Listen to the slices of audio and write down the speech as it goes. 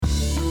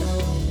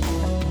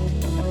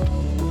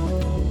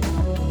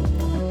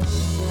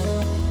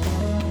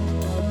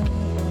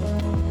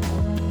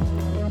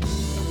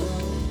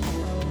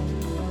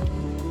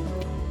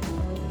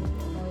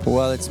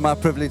Well, it's my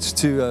privilege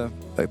to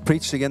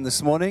preach again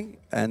this morning,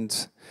 and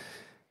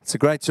it's a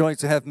great joy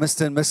to have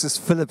Mr. and Mrs.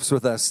 Phillips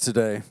with us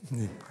today.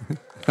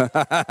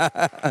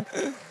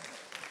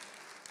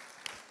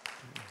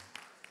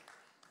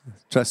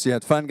 Trust you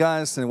had fun,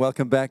 guys, and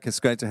welcome back.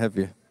 It's great to have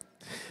you.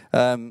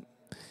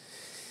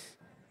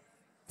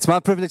 It's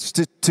my privilege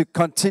to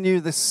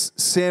continue this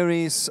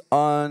series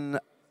on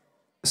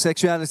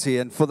sexuality,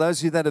 and for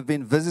those of you that have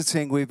been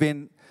visiting, we've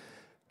been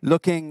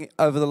looking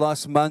over the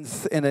last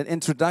month in an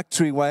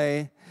introductory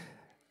way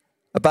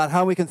about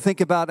how we can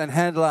think about and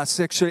handle our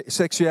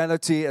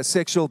sexuality as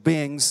sexual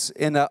beings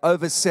in an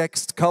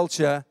oversexed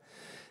culture,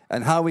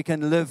 and how we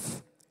can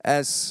live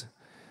as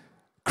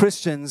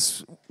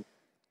Christians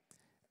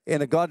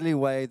in a godly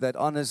way that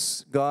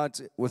honors God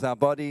with our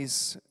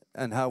bodies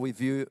and how we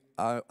view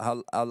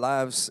our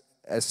lives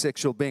as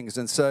sexual beings.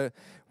 And so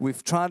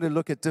we've tried to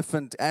look at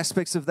different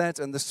aspects of that,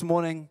 and this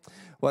morning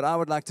what I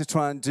would like to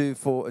try and do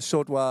for a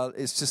short while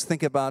is just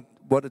think about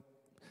what it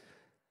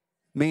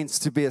means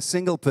to be a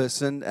single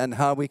person and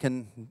how we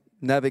can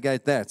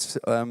navigate that.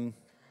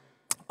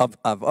 I've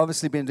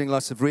obviously been doing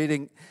lots of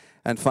reading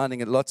and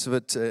finding lots of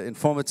it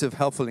informative,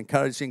 helpful,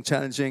 encouraging,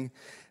 challenging.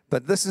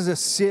 But this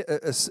is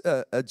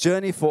a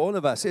journey for all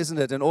of us, isn't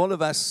it? And all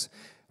of us,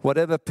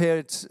 whatever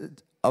period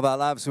of our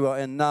lives we are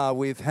in now,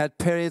 we've had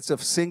periods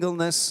of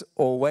singleness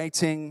or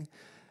waiting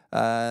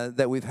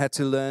that we've had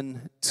to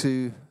learn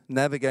to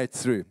navigate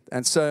through.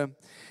 And so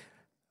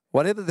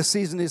whatever the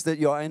season is that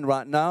you're in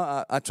right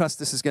now, I trust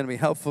this is going to be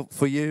helpful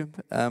for you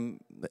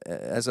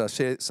as I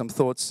share some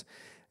thoughts.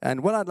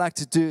 And what I'd like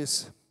to do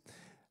is,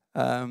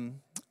 I'm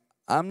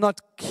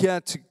not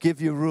here to give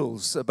you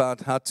rules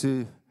about how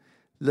to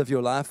live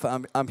your life.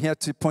 I'm here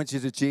to point you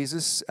to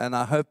Jesus, and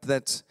I hope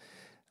that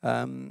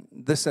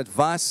this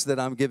advice that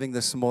I'm giving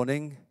this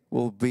morning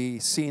will be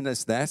seen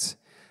as that.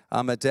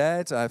 I'm a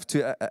dad. I have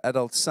two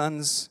adult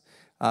sons.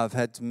 I've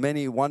had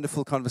many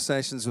wonderful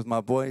conversations with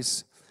my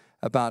boys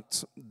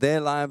about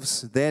their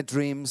lives, their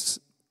dreams,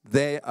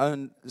 their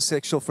own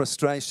sexual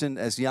frustration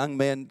as young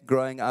men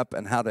growing up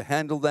and how to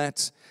handle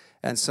that.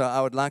 And so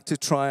I would like to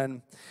try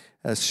and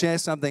share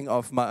something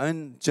of my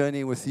own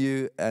journey with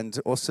you and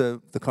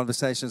also the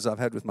conversations I've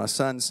had with my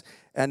sons.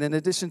 And in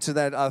addition to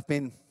that, I've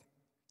been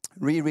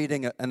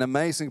rereading an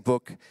amazing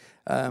book.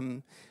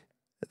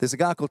 There's a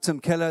guy called Tim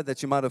Keller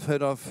that you might have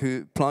heard of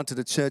who planted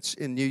a church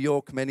in New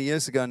York many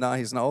years ago now.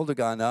 He's an older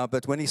guy now.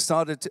 But when he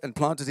started and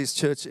planted his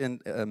church in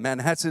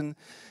Manhattan,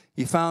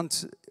 he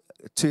found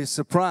to his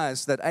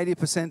surprise that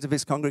 80% of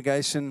his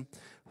congregation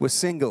was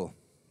single.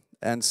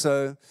 And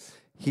so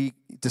he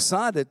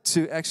decided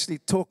to actually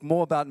talk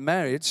more about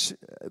marriage,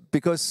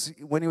 because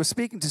when he was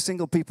speaking to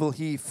single people,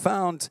 he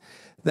found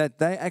that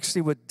they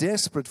actually were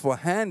desperate for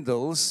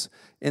handles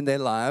in their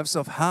lives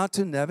of how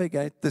to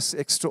navigate this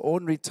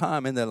extraordinary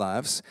time in their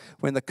lives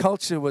when the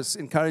culture was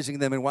encouraging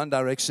them in one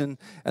direction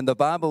and the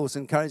Bible was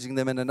encouraging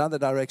them in another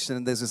direction,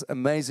 and there's this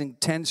amazing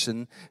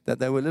tension that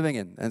they were living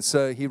in. And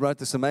so he wrote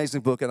this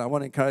amazing book, and I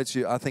want to encourage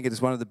you. I think it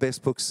is one of the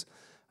best books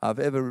I've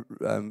ever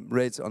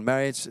read on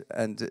marriage,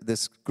 and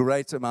there's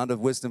great amount of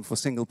wisdom for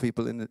single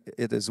people in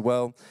it as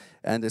well.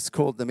 And it's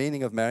called The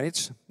Meaning of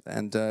Marriage,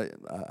 and I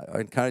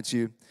encourage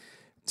you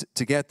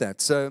to get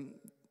that. So,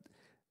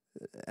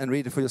 and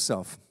read it for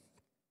yourself.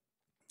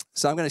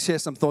 So I'm going to share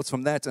some thoughts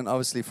from that, and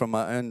obviously from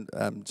my own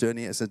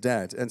journey as a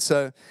dad. And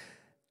so,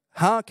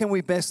 how can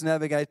we best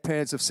navigate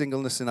periods of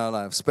singleness in our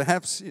lives?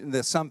 Perhaps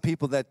there's some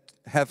people that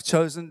have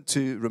chosen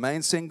to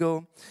remain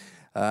single.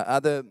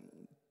 Other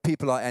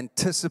people are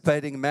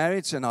anticipating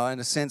marriage and are in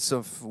a sense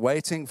of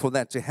waiting for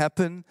that to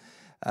happen.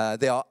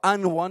 There are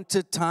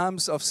unwanted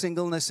times of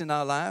singleness in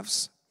our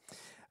lives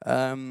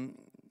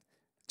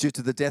due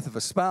to the death of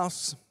a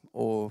spouse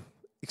or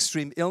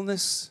extreme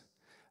illness.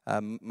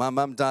 My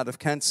mum died of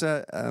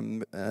cancer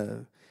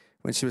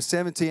when she was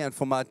 70, and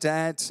for my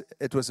dad,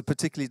 it was a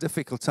particularly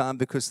difficult time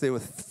because there were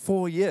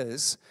 4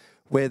 years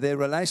where their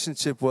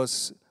relationship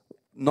was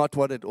not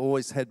what it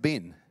always had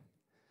been.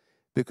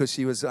 Because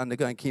she was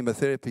undergoing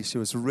chemotherapy, she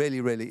was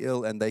really, really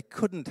ill, and they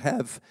couldn't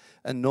have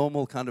a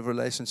normal kind of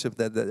relationship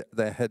that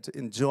they had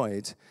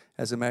enjoyed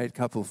as a married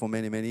couple for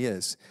many, many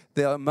years.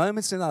 There are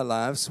moments in our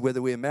lives, whether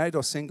we're married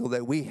or single,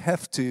 that we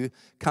have to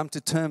come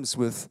to terms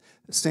with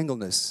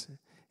singleness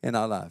in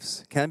our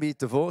lives. Can be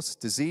divorce,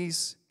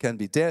 disease, can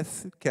be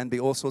death, can be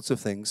all sorts of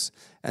things.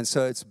 And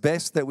so it's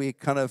best that we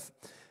kind of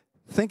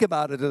think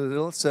about it a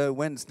little, so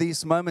when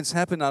these moments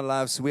happen in our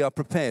lives, we are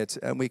prepared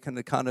and we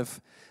can kind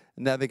of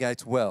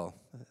navigate well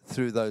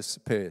through those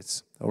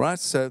periods. All right,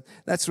 so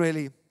that's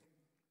really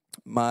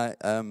my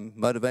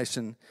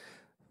motivation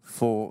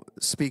for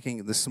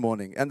speaking this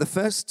morning. And the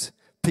first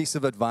piece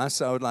of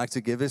advice I would like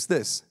to give is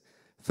this.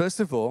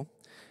 First of all,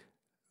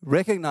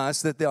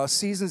 recognize that there are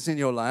seasons in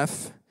your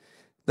life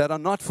that are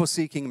not for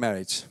seeking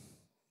marriage,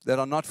 that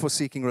are not for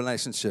seeking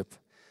relationship.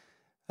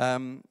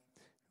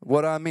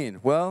 What do I mean?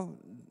 Well,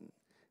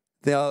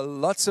 there are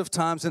lots of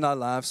times in our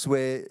lives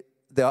where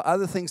there are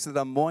other things that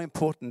are more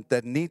important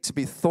that need to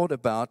be thought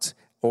about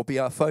or be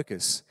our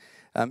focus.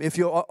 If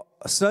you're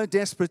so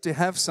desperate to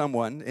have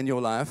someone in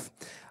your life,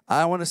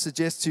 I want to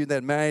suggest to you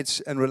that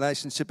marriage and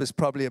relationship is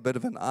probably a bit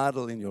of an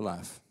idol in your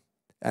life.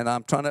 And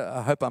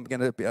I hope I'm going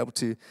to be able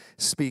to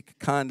speak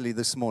kindly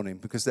this morning,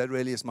 because that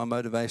really is my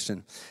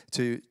motivation,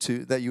 to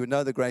that you would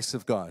know the grace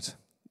of God.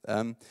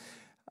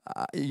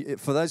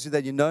 For those of you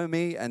that you know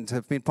me and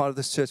have been part of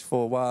this church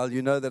for a while,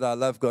 you know that I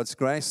love God's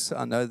grace.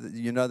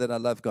 You know that I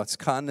love God's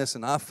kindness.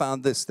 And I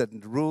found this, that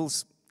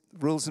rules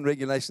and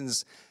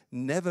regulations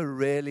never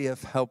really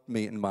have helped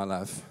me in my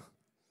life.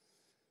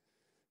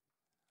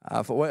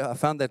 I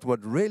found that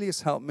what really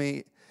has helped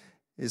me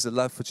is a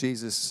love for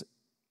Jesus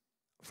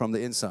from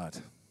the inside.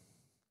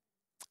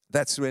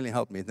 That's really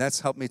helped me. That's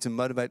helped me to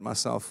motivate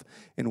myself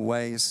in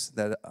ways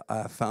that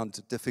I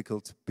found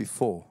difficult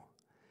before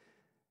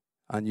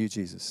I knew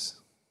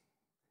Jesus.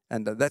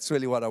 And that's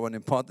really what I want to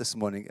impart this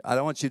morning. I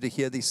don't want you to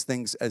hear these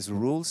things as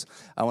rules.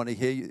 I want to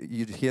hear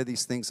you to hear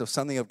these things of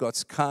something of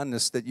God's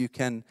kindness that you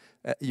can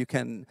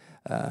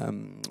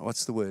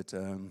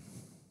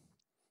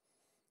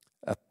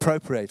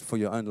appropriate for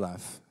your own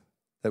life,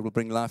 that will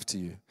bring life to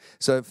you.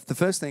 So the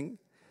first thing,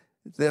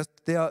 there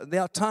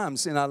are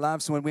times in our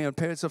lives when we're in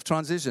periods of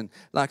transition,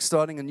 like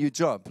starting a new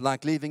job,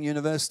 like leaving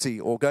university,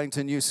 or going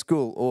to a new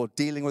school, or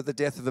dealing with the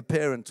death of a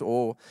parent,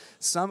 or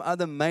some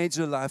other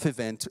major life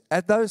event.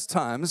 At those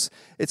times,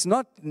 it's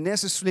not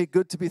necessarily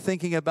good to be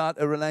thinking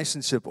about a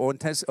relationship or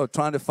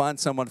trying to find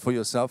someone for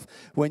yourself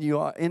when you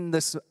are in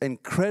this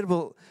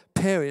incredible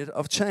period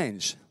of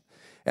change.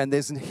 And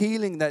there's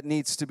healing that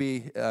needs to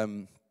be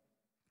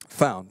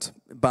found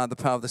by the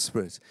power of the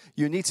Spirit.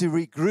 You need to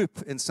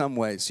regroup in some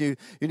ways. You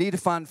need to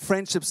find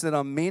friendships that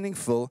are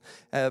meaningful,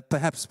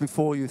 perhaps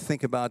before you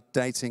think about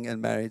dating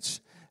and marriage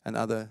and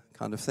other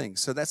kind of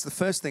things. So that's the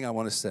first thing I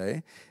want to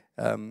say.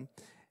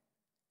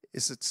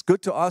 Is it's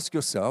good to ask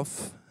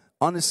yourself,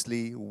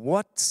 honestly,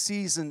 what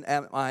season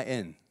am I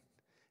in?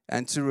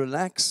 And to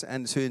relax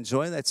and to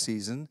enjoy that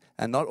season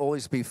and not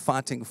always be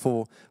fighting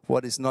for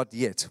what is not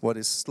yet, what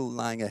is still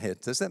lying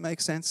ahead. Does that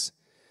make sense?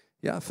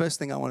 Yeah, first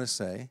thing I want to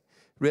say,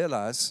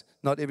 realize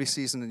not every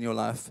season in your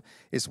life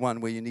is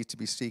one where you need to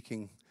be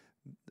seeking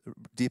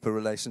deeper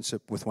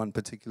relationship with one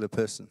particular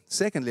person.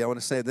 Secondly, I want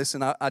to say this,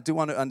 and I do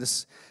want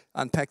to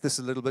unpack this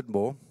a little bit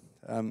more.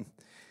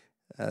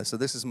 So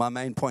this is my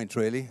main point,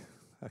 really.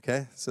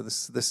 Okay, so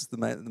this is the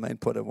main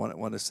point I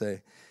want to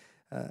say.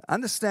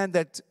 Understand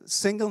that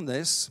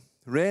singleness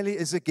really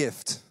is a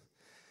gift.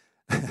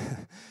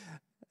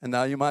 And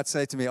now you might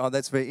say to me, oh,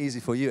 that's very easy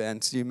for you,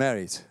 and you're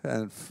married.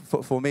 And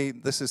for me,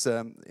 this is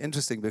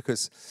interesting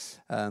because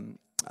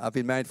I've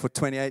been married for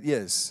 28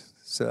 years.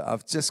 So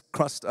I've just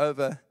crossed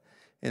over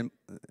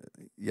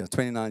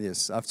 29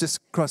 years. I've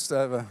just crossed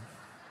over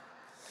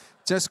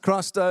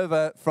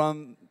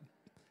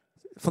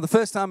for the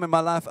first time in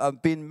my life,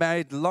 I've been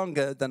married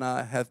longer than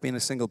I have been a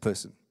single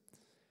person,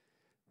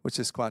 which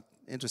is quite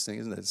interesting,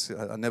 isn't it?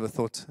 I never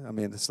thought,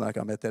 it's like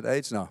I'm at that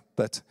age now.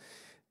 But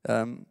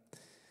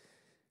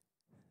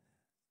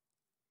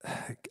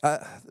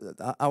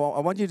I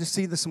want you to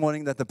see this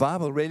morning that the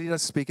Bible really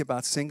does speak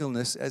about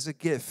singleness as a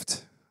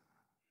gift.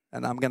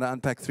 And I'm going to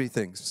unpack three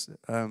things.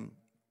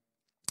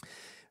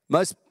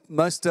 Most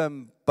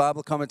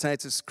Bible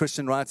commentators,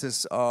 Christian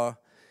writers are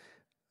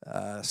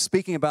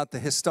speaking about the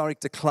historic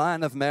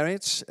decline of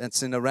marriage.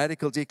 It's in a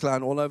radical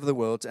decline all over the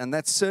world, and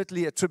that's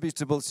certainly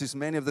attributable to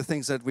many of the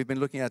things that we've been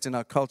looking at in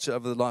our culture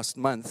over the last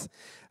month.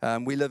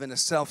 We live in a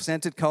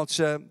self-centered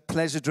culture,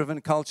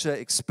 pleasure-driven culture,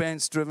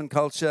 experience-driven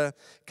culture,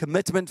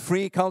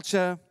 commitment-free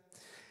culture,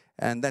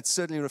 and that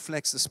certainly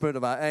reflects the spirit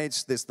of our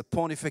age. There's the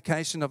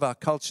pornification of our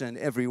culture in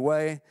every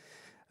way.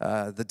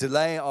 The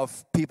delay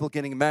of people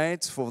getting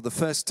married for the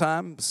first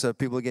time, so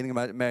people are getting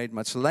married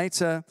much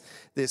later.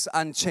 There's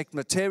unchecked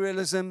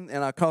materialism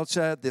in our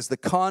culture. There's the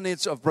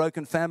carnage of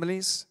broken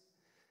families,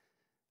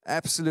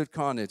 absolute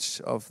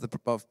carnage of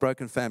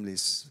broken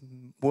families.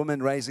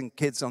 Women raising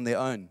kids on their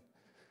own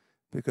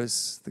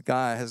because the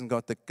guy hasn't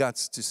got the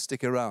guts to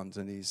stick around,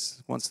 and he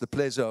wants the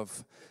pleasure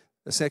of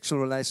a sexual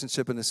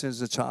relationship, and as soon as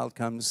the child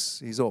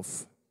comes, he's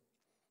off.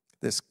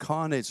 There's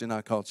carnage in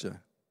our culture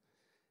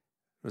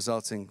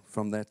resulting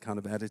from that kind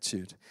of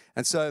attitude.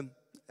 And so,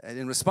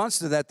 in response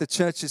to that, the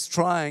church is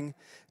trying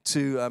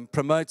to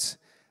promote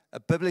a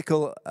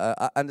biblical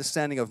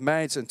understanding of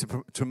marriage and to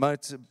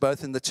promote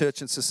both in the church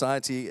and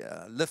society,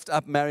 lift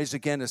up marriage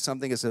again as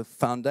something as a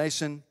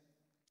foundation.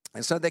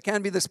 And so there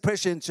can be this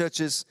pressure in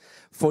churches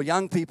for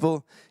young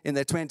people in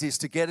their 20s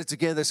to get it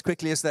together as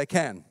quickly as they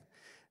can.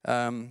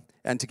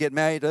 And to get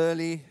married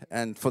early,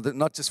 and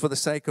not just for the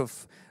sake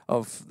of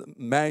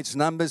marriage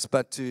numbers,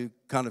 but to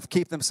kind of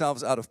keep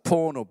themselves out of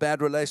porn or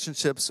bad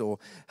relationships, or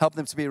help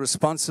them to be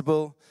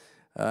responsible.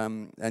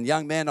 And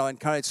young men are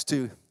encouraged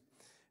to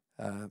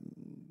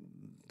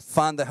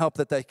find the help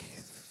that they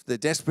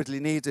desperately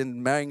need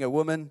in marrying a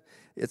woman.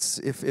 It's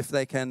if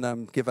they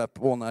can give up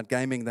all-night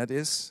gaming, that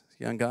is,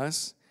 young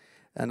guys.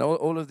 And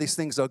all of these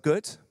things are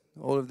good.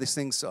 All of these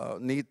things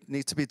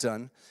need to be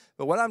done.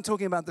 But what I'm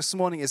talking about this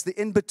morning is the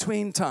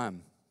in-between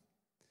time.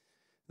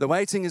 The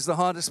waiting is the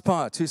hardest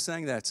part. Who's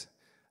saying that?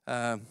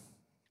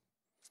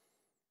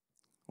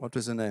 What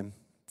was her name?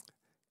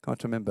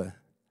 Can't remember.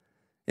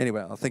 Anyway,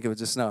 I'll think of it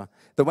just now.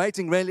 The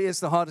waiting really is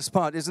the hardest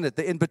part, isn't it?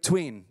 The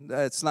in-between.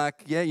 It's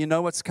like, yeah, you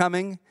know what's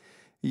coming.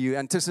 You're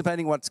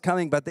anticipating what's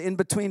coming, but the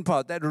in-between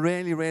part, that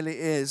really, really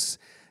is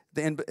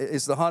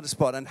the hardest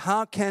part. And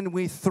how can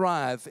we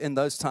thrive in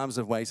those times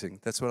of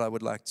waiting? That's what I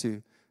would like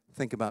to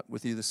think about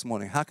with you this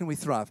morning. How can we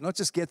thrive? Not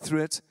just get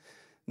through it,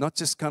 not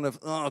just kind of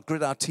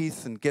grit our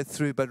teeth and get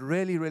through, but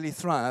really, really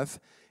thrive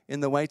in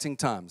the waiting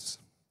times.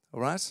 All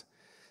right?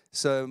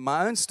 So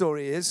my own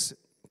story is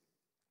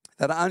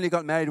that I only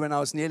got married when I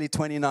was nearly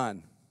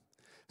 29.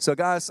 So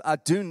guys, I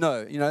do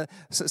know,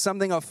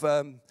 something of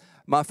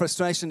my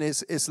frustration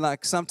is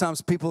like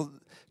sometimes people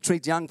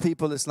treat young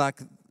people as like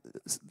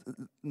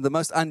the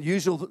most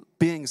unusual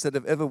beings that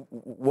have ever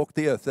walked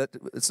the earth. That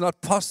it's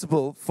not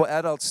possible for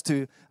adults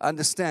to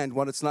understand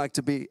what it's like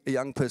to be a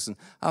young person.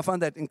 I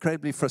find that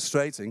incredibly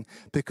frustrating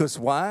because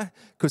why?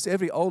 Because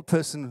every old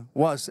person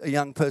was a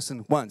young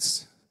person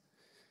once.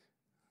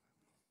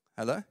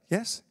 Hello?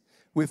 Yes?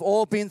 We've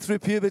all been through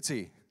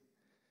puberty.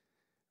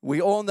 We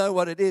all know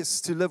what it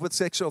is to live with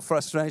sexual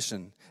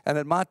frustration. And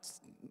it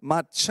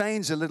might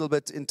change a little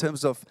bit in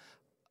terms of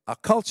our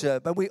culture,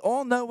 but we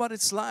all know what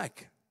it's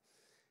like.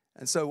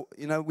 And so,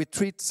 we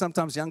treat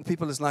sometimes young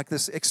people as like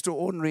this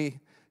extraordinary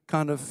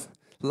kind of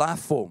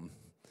life form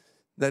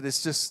that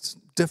is just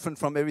different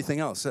from everything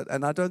else.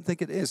 And I don't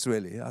think it is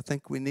really. I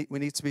think we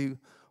need to be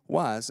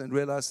wise and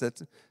realize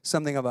that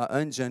something of our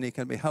own journey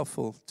can be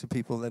helpful to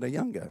people that are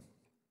younger.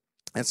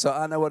 And so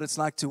I know what it's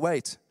like to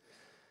wait.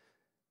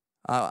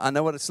 I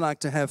know what it's like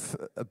to have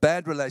a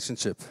bad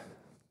relationship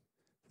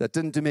that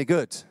didn't do me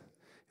good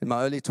in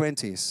my early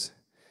 20s.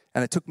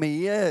 And it took me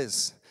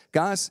years.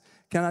 Guys,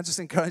 can I just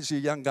encourage you,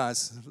 young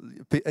guys?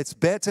 It's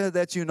better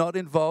that you're not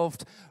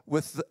involved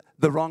with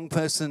the wrong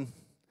person.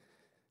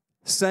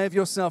 Save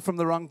yourself from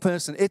the wrong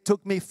person. It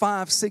took me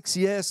 5-6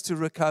 years to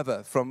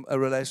recover from a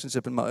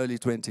relationship in my early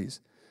 20s.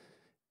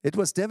 It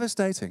was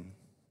devastating.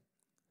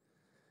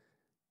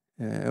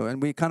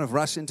 And we kind of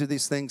rush into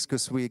these things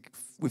because we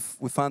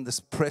find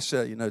this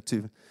pressure,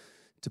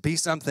 to be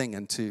something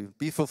and to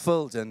be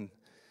fulfilled, and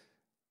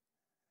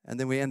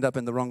then we end up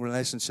in the wrong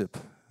relationship,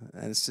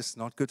 and it's just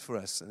not good for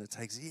us, and it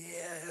takes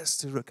years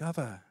to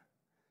recover.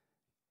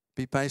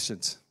 Be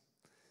patient.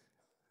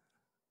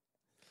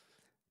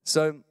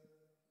 So,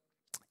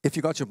 if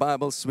you got your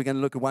Bibles, we're going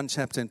to look at one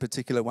chapter in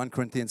particular, 1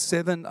 Corinthians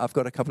 7. I've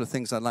got a couple of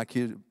things I'd like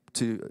you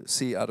to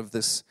see out of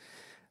this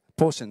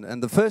portion,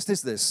 and the first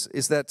is this: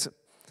 is that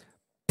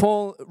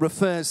Paul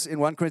refers in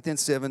 1 Corinthians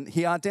 7,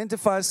 he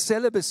identifies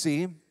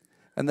celibacy,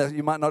 and that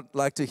you might not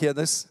like to hear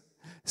this,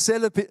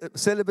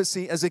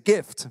 celibacy as a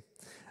gift.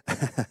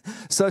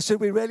 So should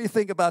we really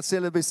think about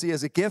celibacy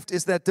as a gift?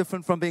 Is that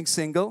different from being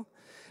single?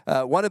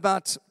 What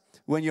about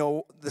when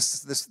you're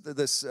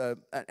this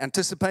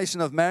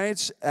anticipation of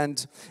marriage?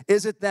 And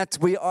is it that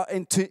we are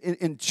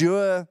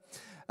endure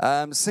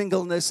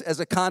singleness as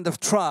a kind of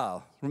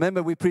trial?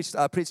 Remember,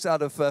 I preached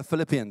out of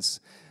Philippians.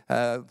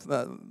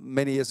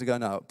 Many years ago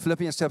now.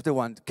 Philippians chapter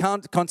 1.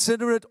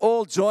 Consider it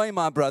all joy,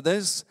 my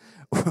brothers,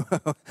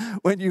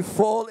 when you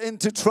fall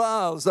into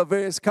trials of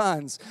various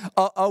kinds.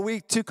 Are we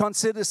to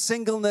consider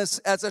singleness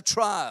as a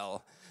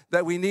trial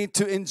that we need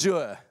to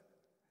endure?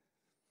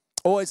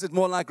 Or is it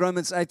more like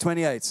Romans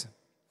 8:28?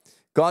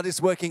 God is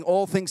working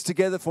all things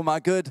together for my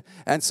good,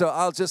 and so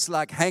I'll just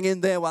like hang in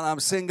there while I'm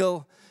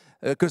single,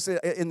 because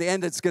in the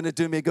end it's going to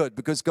do me good,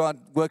 because God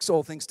works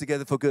all things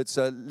together for good,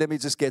 so let me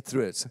just get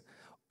through it.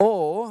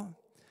 Or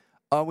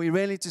are we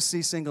really to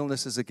see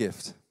singleness as a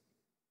gift?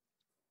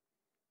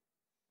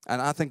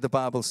 And I think the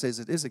Bible says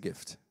it is a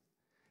gift.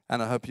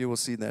 And I hope you will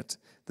see that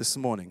this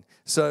morning.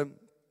 So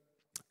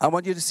I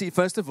want you to see,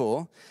 first of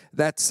all,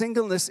 that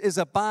singleness is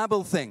a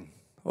Bible thing.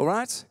 All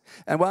right?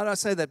 And why do I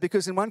say that?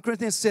 Because in 1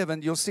 Corinthians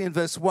 7, you'll see in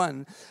verse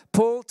 1,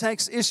 Paul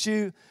takes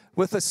issue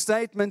with a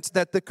statement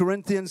that the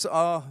Corinthians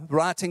are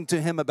writing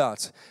to him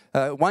about.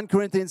 1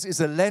 Corinthians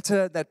is a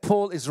letter that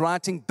Paul is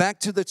writing back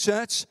to the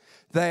church.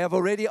 They have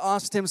already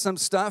asked him some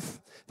stuff.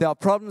 There are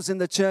problems in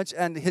the church,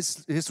 and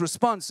his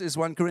response is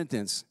 1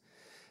 Corinthians.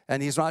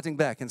 And he's writing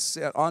back and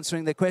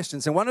answering their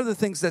questions. And one of the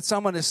things that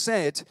someone has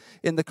said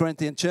in the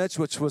Corinthian church,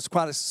 which was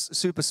quite a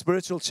super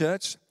spiritual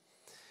church,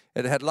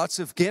 it had lots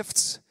of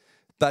gifts,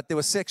 but there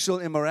was sexual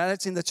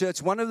immorality in the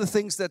church. One of the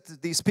things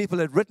that these people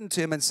had written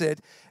to him and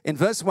said, in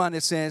verse 1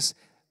 it says,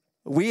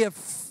 we have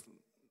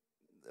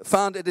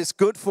found it is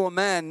good for a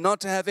man not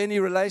to have any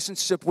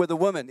relationship with a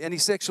woman, any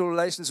sexual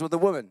relations with a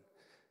woman.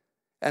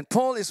 And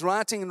Paul is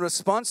writing in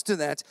response to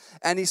that,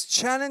 and he's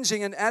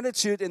challenging an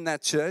attitude in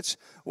that church,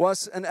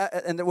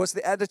 and it was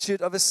the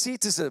attitude of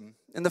asceticism.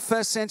 In the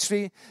first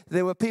century,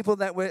 there were people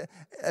that were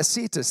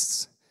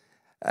ascetists.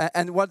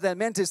 And what that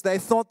meant is they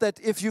thought that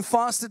if you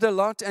fasted a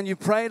lot and you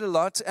prayed a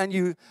lot and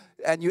you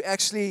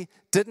actually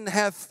didn't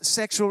have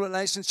sexual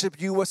relationship,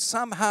 you were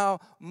somehow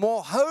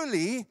more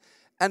holy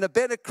and a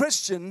better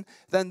Christian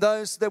than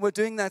those that were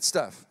doing that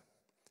stuff.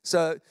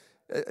 So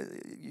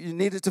you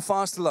needed to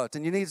fast a lot,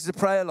 and you needed to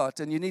pray a lot,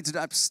 and you needed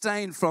to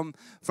abstain from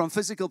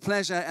physical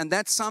pleasure, and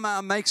that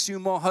somehow makes you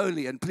more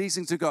holy and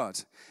pleasing to God.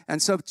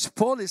 And so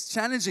Paul is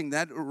challenging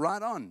that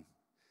right on.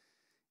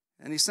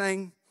 And he's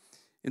saying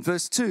in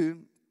verse 2,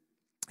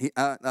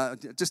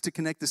 just to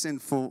connect this in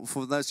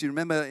for those, you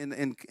remember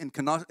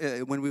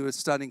when we were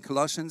studying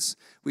Colossians,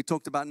 we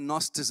talked about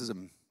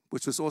Gnosticism,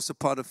 which was also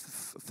part of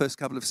the first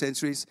couple of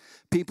centuries.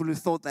 People who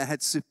thought they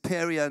had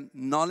superior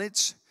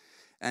knowledge,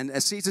 and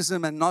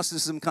asceticism and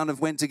Gnosticism kind of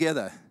went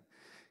together.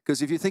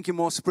 Because if you think you're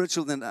more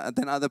spiritual than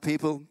other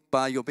people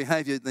by your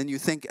behavior, then you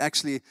think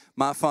actually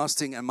my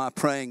fasting and my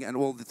praying and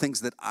all the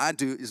things that I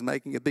do is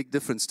making a big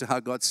difference to how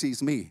God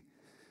sees me.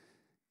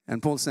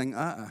 And Paul's saying,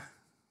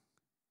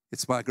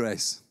 it's by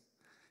grace.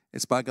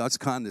 It's by God's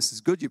kindness.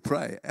 It's good you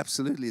pray.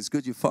 Absolutely, it's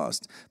good you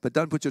fast. But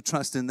don't put your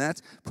trust in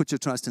that. Put your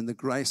trust in the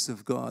grace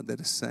of God that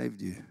has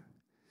saved you.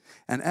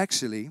 And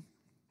actually,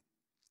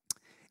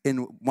 in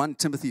 1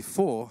 Timothy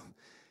 4,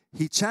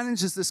 he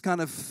challenges this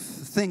kind of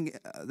thing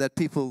that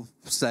people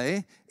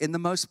say in the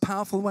most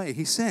powerful way.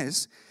 He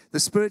says, the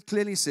Spirit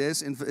clearly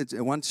says in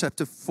 1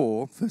 chapter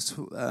 4, verse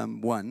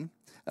 1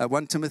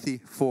 Timothy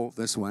 4,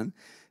 verse 1,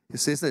 it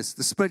says this,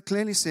 the Spirit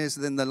clearly says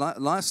that in the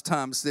last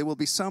times there will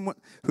be someone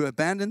who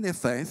abandon their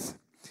faith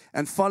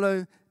and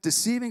follow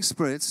deceiving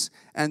spirits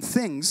and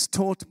things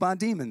taught by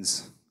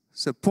demons.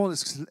 So Paul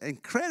is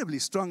incredibly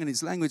strong in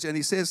his language, and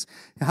he says,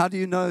 how do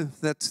you know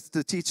that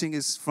the teaching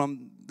is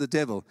from the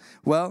devil?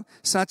 Well,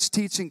 such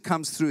teaching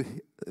comes through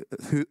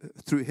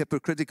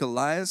hypocritical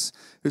liars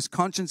whose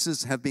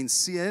consciences have been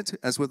seared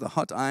as with a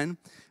hot iron.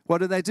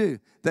 What do?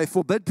 They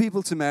forbid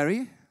people to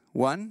marry,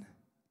 1.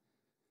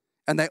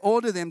 And they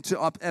order them to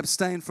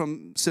abstain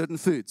from certain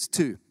foods,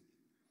 2.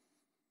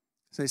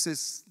 So he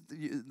says,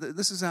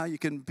 this is how you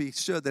can be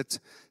sure that,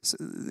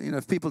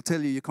 if people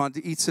tell you can't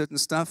eat certain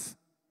stuff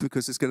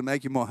because it's going to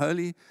make you more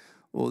holy,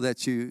 or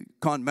that you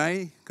can't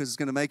marry because it's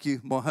going to make you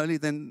more holy,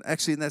 then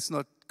actually that's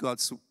not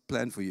God's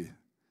plan for you.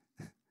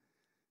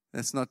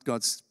 That's not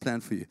God's plan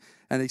for you.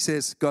 And he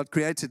says, God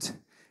created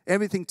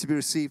everything to be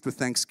received with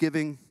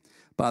thanksgiving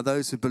by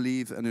those who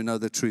believe and who know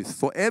the truth.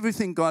 For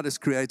everything God has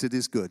created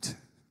is good.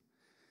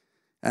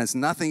 As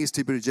nothing is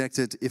to be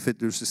rejected if it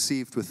is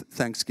received with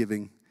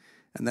thanksgiving.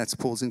 And that's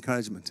Paul's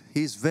encouragement.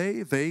 He's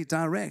very, very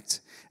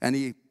direct. And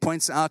he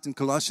points out in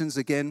Colossians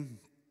again,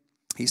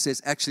 he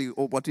says, actually,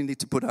 what we need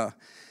to put our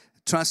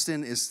trust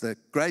in is the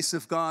grace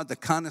of God, the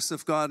kindness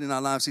of God in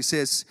our lives. He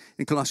says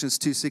in Colossians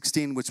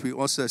 2:16, which we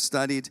also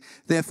studied,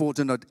 therefore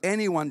do not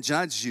anyone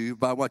judge you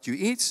by what you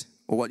eat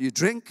or what you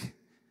drink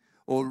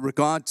or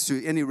regard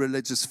to any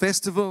religious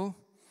festival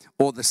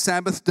or the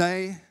Sabbath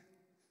day.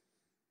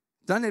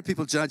 Don't let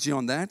people judge you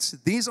on that.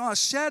 These are a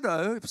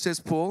shadow, says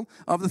Paul,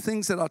 of the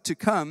things that are to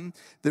come.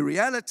 The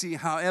reality,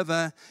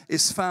 however,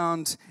 is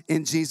found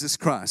in Jesus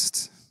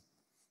Christ.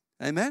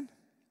 Amen?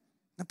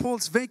 And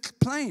Paul's very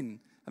plain.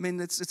 I mean,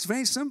 it's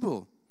very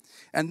simple.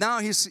 And now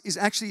he's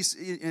actually,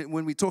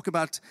 when we talk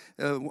about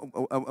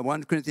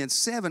 1 Corinthians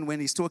 7,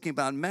 when he's talking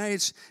about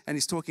marriage and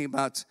he's talking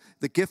about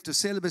the gift of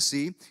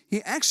celibacy,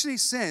 he actually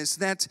says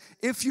that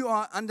if you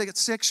are under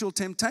sexual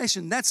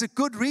temptation, that's a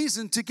good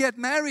reason to get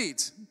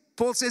married.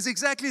 Paul says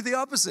exactly the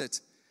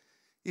opposite.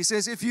 He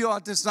says if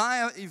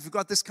you've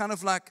got this kind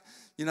of like,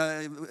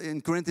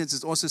 in Corinthians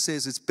it also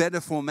says it's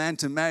better for a man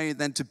to marry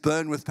than to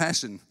burn with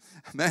passion.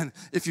 Man,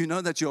 if you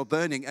know that you're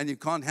burning and you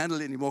can't handle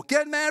it anymore,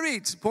 get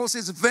married. Paul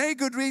says a very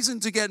good reason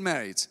to get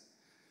married.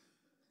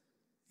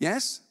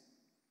 Yes?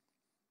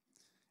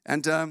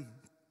 And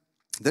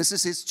this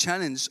is his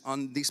challenge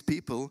on these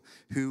people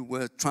who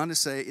were trying to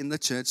say in the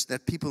church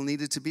that people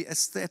needed to be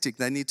ascetic.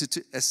 They needed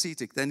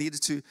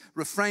to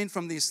refrain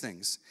from these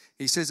things.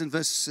 He says in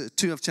verse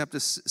 2 of chapter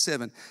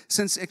 7,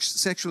 since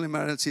sexual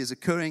immorality is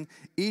occurring,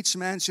 each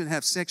man should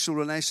have sexual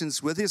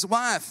relations with his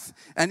wife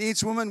and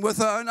each woman with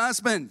her own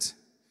husband.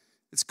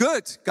 It's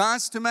good,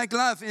 guys, to make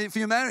love if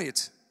you're married.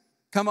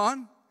 Come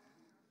on.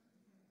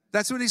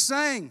 That's what he's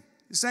saying.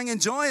 He's saying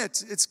enjoy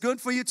it. It's good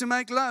for you to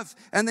make love.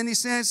 And then he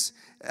says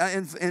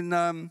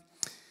in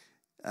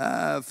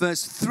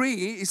verse 3,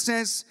 he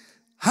says,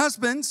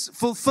 husbands,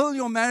 fulfill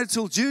your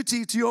marital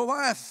duty to your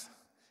wife.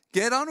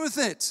 Get on with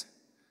it.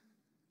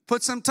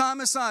 Put some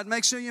time aside.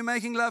 Make sure you're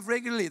making love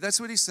regularly. That's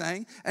what he's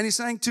saying. And he's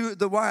saying to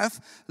the wife,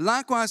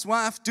 likewise,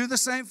 wife, do the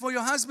same for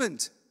your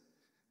husband.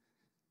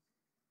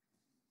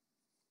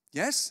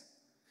 Yes?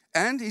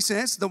 And he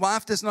says, the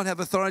wife does not have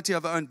authority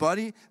over her own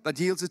body, but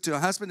yields it to her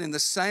husband. In the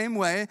same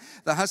way,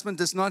 the husband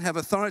does not have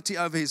authority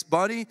over his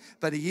body,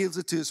 but he yields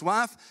it to his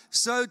wife.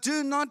 So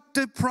do not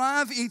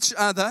deprive each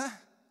other,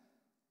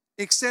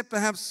 except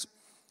perhaps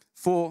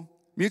for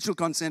mutual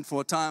consent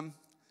for a time.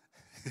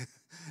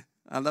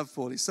 I love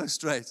Paul, he's so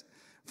straight.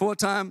 For a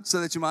time,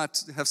 so that you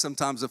might have some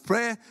times of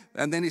prayer.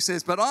 And then he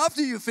says, but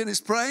after you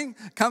finish praying,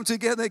 come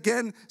together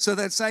again so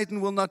that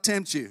Satan will not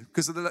tempt you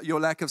because of your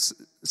lack of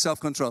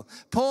self-control.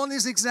 Paul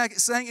is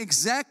saying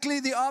exactly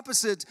the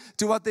opposite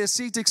to what the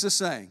ascetics are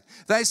saying.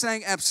 They're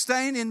saying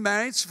abstain in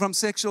marriage from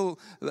sexual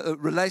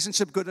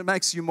relationship because it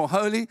makes you more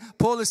holy.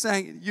 Paul is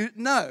saying,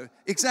 no,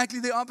 exactly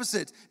the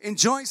opposite.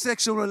 Enjoy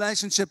sexual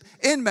relationship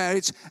in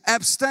marriage.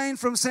 Abstain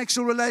from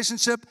sexual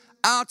relationship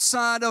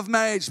outside of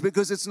marriage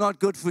because it's not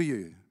good for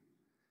you.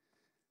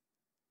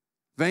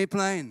 Very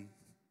plain,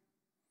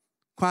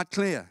 quite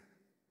clear.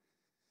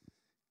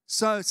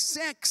 So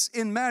sex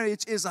in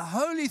marriage is a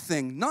holy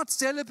thing. Not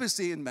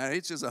celibacy in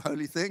marriage is a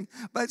holy thing,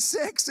 but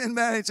sex in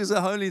marriage is a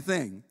holy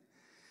thing.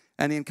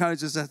 And he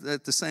encourages us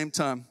at the same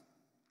time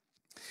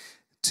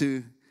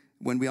to,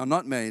 when we are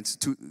not married,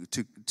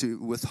 to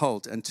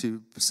withhold and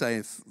to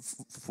save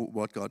for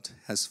what God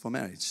has for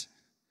marriage.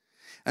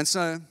 And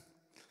so,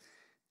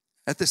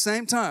 at the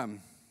same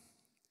time,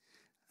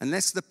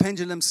 unless the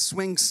pendulum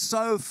swings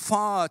so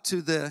far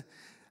to the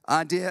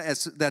idea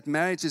as that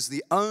marriage is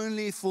the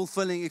only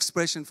fulfilling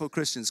expression for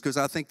Christians, because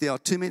I think there are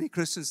too many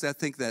Christians that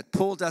think that.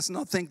 Paul does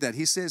not think that.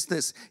 He says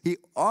this. He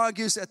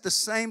argues at the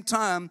same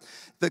time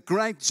the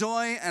great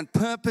joy and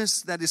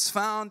purpose that is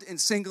found in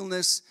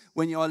singleness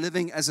when you are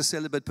living as a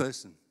celibate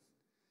person.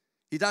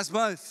 He does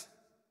both.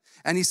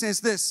 And he says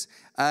this.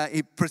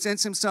 He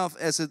presents himself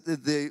as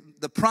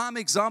the prime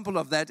example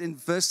of that in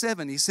verse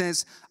 7. He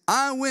says,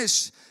 I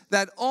wish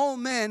that all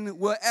men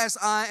were as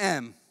I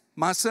am,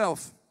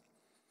 myself.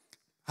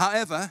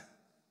 However,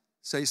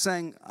 so he's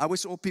saying, I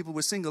wish all people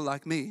were single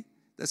like me.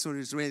 That's what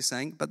he's really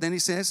saying. But then he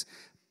says,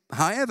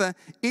 however,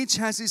 each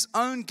has his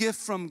own gift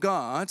from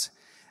God,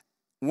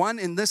 one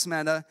in this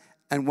matter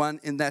and one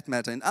in that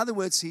matter. In other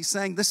words, he's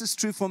saying, this is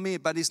true for me,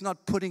 but he's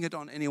not putting it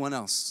on anyone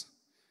else.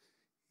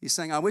 He's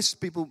saying, I wish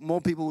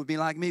more people would be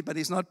like me, but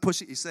he's not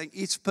pushing. He's saying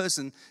each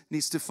person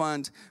needs to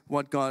find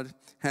what God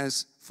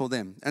has for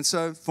them. And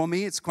so for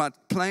me, it's quite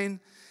plain.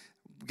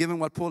 Given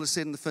what Paul has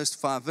said in the first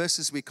 5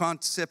 verses, we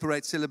can't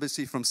separate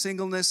celibacy from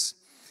singleness.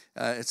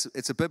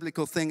 It's a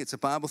biblical thing. It's a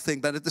Bible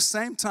thing. But at the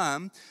same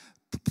time,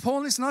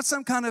 Paul is not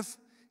some kind of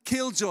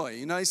killjoy.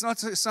 You know, he's not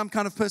some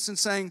kind of person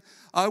saying,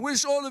 I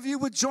wish all of you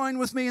would join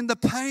with me in the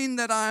pain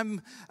that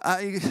I've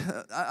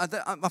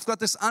got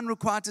this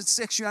unrequited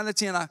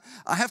sexuality and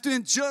I have to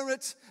endure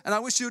it, and I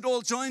wish you'd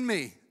all join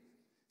me,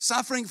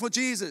 suffering for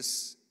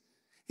Jesus.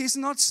 He's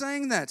not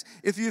saying that.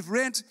 If you've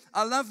read,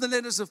 I love the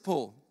letters of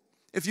Paul.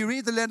 If you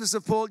read the letters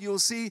of Paul, you'll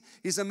see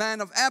he's a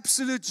man of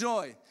absolute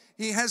joy.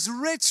 He has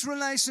rich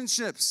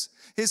relationships.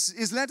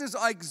 His letters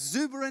are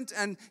exuberant,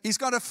 and he's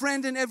got a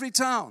friend in every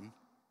town.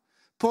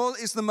 Paul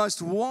is the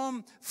most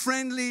warm,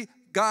 friendly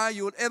guy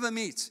you would ever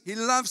meet. He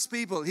loves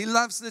people. He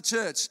loves the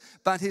church.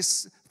 But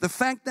the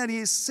fact that he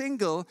is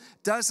single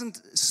doesn't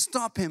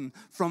stop him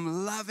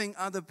from loving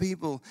other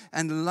people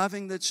and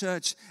loving the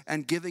church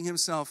and giving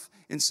himself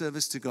in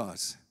service to God.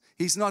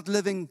 He's not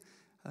living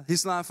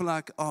his life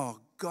like, oh,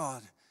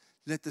 God,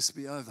 let this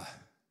be over.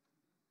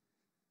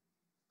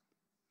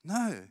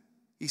 No,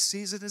 he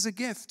sees it as a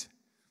gift.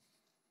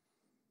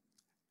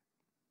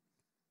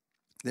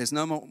 There's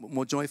no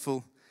more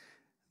joyful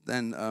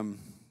than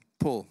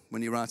Paul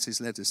when he writes his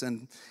letters.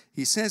 And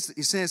he says,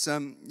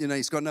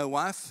 he's got no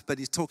wife, but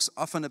he talks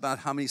often about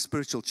how many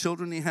spiritual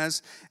children he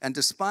has. And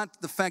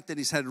despite the fact that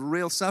he's had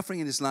real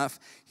suffering in his life,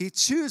 he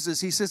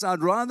says,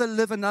 I'd rather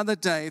live another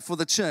day for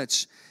the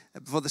church,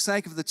 for the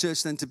sake of the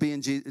church, than to be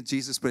in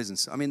Jesus'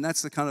 presence. I mean,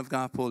 that's the kind of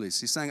guy Paul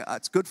is. He's saying,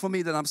 it's good for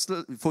me that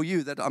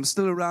I'm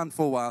still around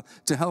for a while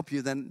to help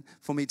you than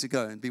for me to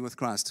go and be with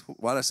Christ.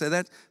 Why do I say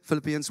that?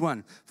 Philippians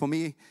 1. For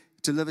me,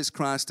 to live is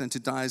Christ and to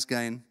die is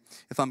gain.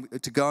 If I'm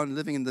to go on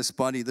living in this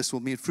body, this will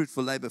mean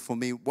fruitful labor for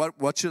me.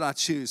 What should I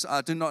choose?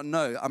 I do not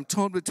know. I'm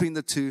torn between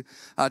the two.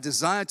 I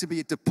desire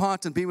to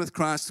depart and be with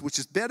Christ, which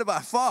is better by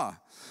far.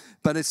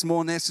 But it's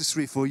more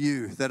necessary for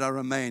you that I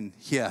remain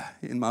here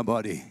in my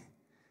body.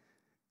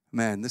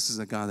 Man, this is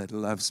a guy that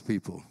loves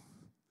people.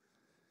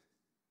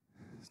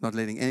 He's not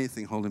letting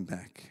anything hold him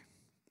back.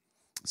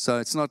 So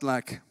it's not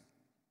like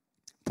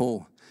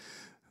Paul,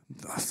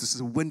 this is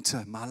a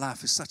winter. My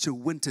life is such a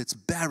winter. It's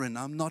barren.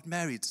 I'm not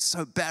married. It's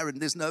so barren.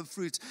 There's no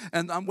fruit.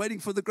 And I'm waiting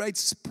for the great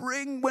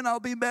spring when I'll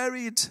be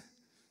married.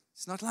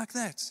 It's not like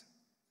that.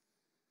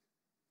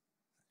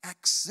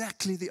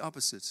 Exactly the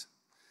opposite.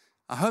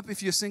 I hope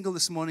if you're single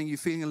this morning, you're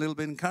feeling a little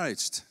bit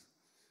encouraged.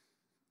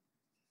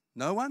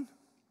 No one?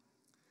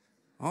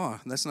 Oh,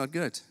 that's not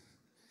good.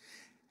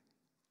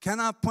 Can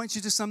I point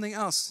you to something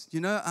else?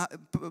 You know,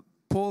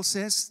 Paul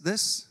says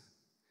this.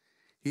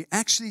 He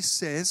actually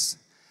says,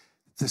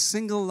 the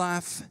single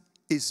life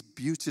is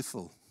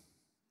beautiful.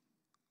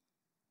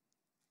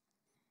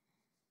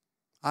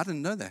 I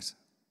didn't know that,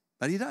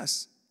 but he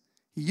does.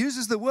 He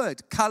uses the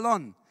word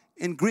kalon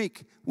in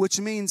Greek, which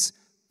means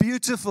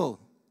beautiful.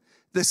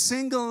 The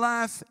single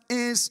life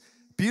is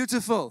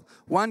beautiful.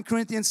 1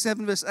 Corinthians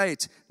 7 verse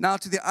 8. Now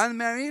to the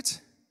unmarried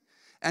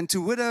and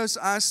to widows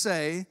I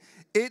say,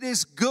 it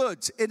is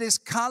good, it is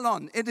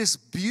kalon, it is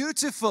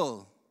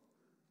beautiful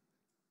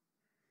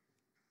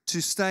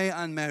to stay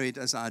unmarried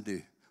as I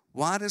do.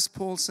 Why does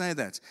Paul say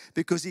that?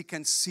 Because he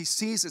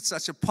sees it's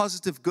such a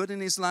positive good in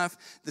his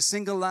life. The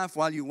single life,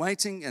 while you're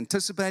waiting,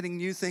 anticipating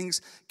new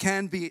things,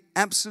 can be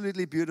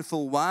absolutely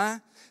beautiful. Why?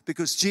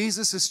 Because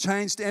Jesus has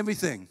changed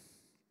everything.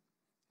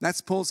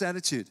 That's Paul's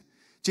attitude.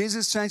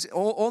 Jesus changed,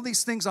 all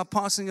these things are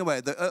passing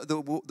away.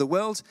 The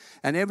world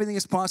and everything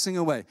is passing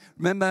away.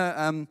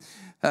 Remember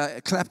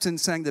Clapton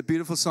sang the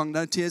beautiful song,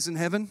 No Tears in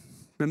Heaven?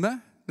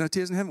 Remember? No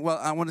tears in heaven? Well,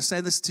 I want to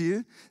say this to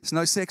you. There's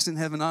no sex in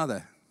heaven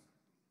either.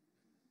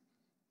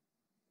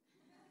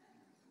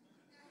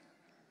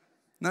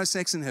 No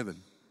sex in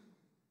heaven.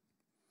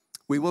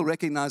 We will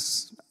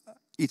recognize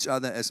each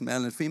other as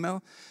male and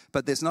female,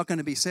 but there's not going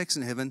to be sex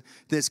in heaven.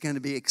 There's going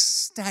to be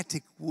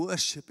ecstatic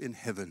worship in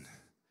heaven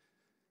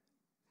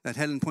that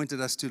Helen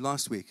pointed us to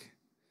last week.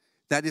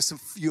 That is,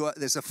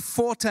 there's a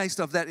foretaste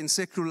of that in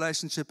sexual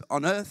relationship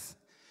on earth,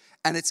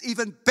 and it's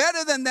even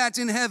better than that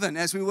in heaven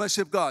as we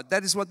worship God.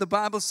 That is what the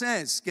Bible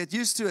says. Get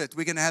used to it.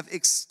 We're going to have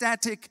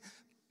ecstatic,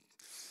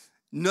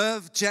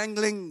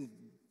 nerve-jangling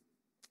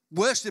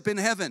worship in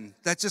heaven.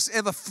 That just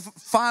every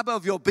fiber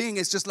of your being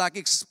is just like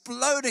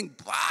exploding.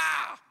 Bah!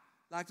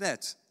 Like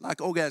that, like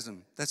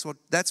orgasm. That's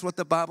what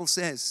the Bible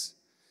says.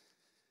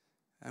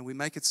 And we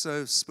make it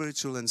so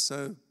spiritual and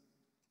so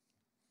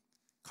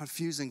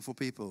confusing for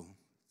people.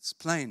 It's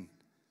plain.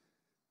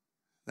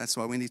 That's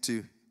why we need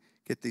to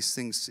get these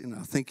things in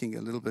our thinking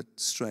a little bit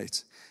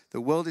straight.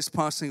 The world is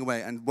passing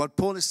away. And what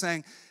Paul is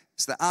saying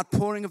is the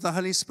outpouring of the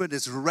Holy Spirit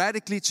has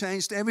radically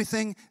changed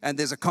everything. And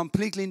there's a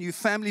completely new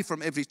family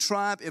from every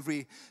tribe,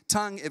 every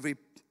tongue, every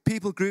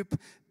people group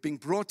being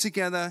brought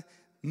together.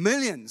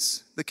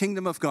 Millions, the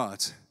kingdom of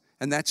God.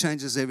 And that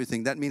changes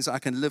everything. That means I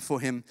can live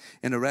for Him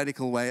in a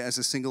radical way as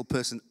a single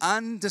person.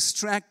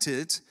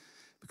 Undistracted.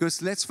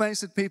 Because let's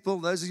face it, people,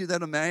 those of you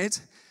that are married,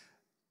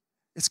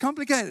 it's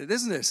complicated,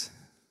 isn't it?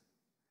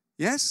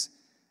 Yes?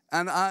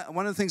 And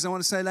one of the things I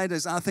want to say later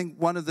is I think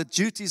one of the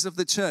duties of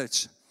the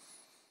church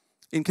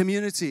in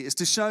community is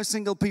to show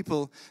single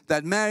people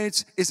that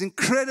marriage is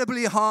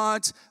incredibly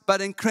hard, but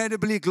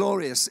incredibly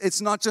glorious.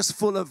 It's not just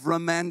full of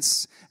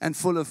romance and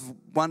full of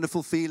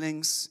wonderful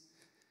feelings.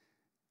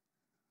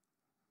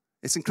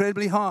 It's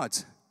incredibly hard.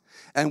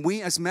 And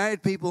we as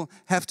married people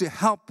have to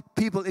help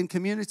people in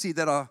community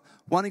that are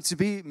wanting to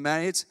be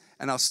married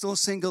and are still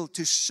single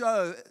to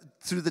show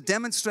through the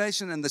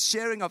demonstration and the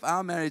sharing of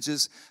our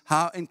marriages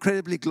how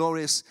incredibly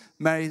glorious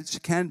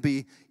marriage can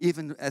be,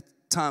 even at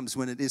times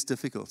when it is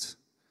difficult.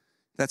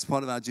 That's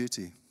part of our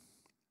duty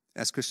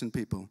as Christian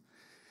people.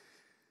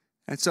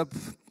 And so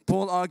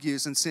Paul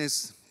argues and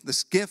says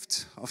this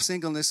gift of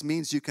singleness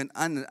means you can,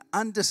 in an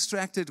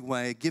undistracted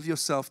way, give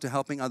yourself to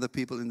helping other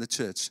people in the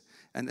church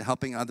and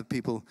helping other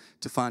people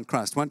to find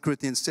Christ. 1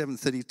 Corinthians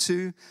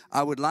 7:32,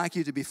 I would like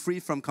you to be free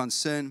from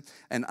concern.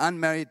 An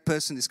unmarried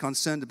person is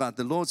concerned about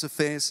the Lord's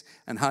affairs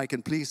and how he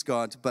can please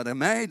God, but a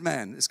married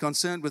man is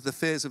concerned with the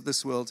affairs of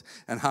this world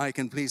and how he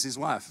can please his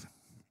wife.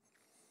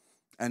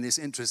 And his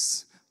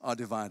interests are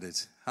divided.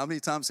 How many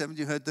times haven't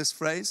you heard this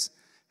phrase?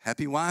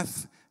 Happy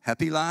wife,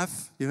 happy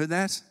life. You heard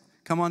that?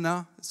 Come on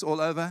now, it's all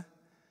over.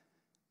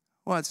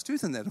 Well, it's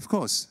truth in that, of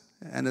course.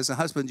 And as a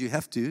husband, you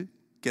have to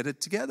get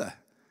it together.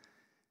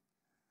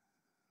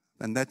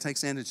 And that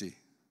takes energy.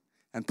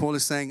 And Paul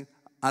is saying,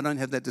 I don't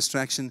have that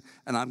distraction,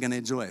 and I'm going to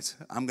enjoy it.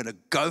 I'm going to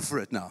go for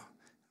it now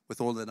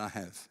with all that I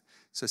have.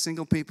 So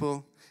single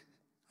people,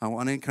 I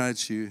want to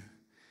encourage you.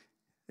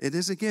 It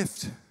is a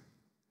gift.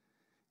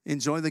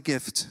 Enjoy the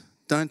gift.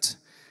 Don't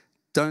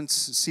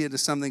see it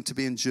as something to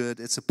be endured.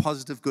 It's a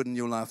positive good in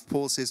your life.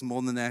 Paul says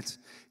more than that.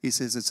 He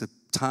says it's a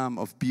time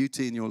of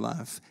beauty in your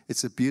life.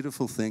 It's a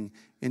beautiful thing.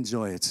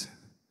 Enjoy it.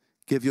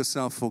 Give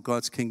yourself for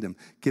God's kingdom.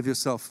 Give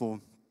yourself for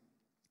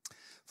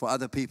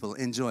other people.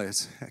 Enjoy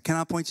it. Can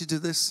I point you to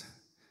this?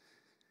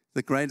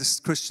 The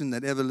greatest Christian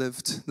that ever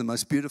lived, the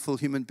most beautiful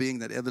human being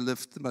that ever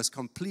lived, the most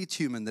complete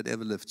human that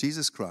ever lived,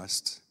 Jesus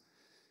Christ,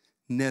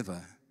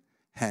 never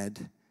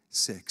had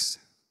sex.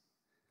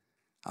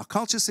 Our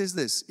culture says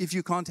this: if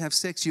you can't have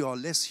sex, you are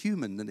less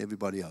human than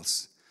everybody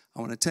else.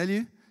 I want to tell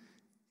you,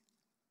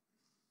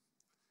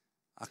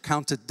 I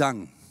count it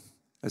dung,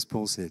 as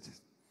Paul said.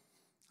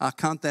 I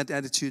count that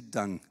attitude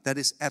dung. That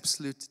is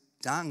absolute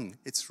dung.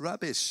 It's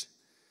rubbish.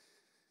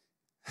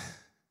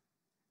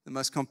 The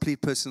most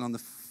complete person on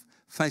the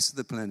face of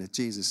the planet,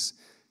 Jesus,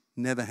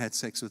 never had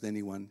sex with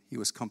anyone. He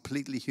was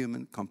completely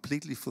human,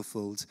 completely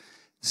fulfilled.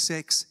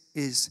 Sex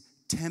is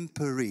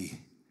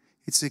temporary.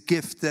 It's a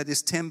gift that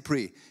is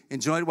temporary.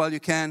 Enjoy it while you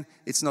can.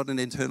 It's not an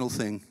eternal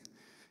thing.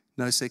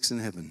 No sex in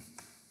heaven.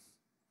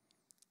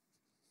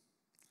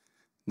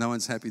 No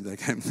one's happy they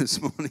came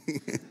this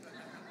morning.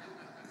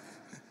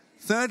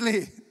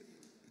 Thirdly,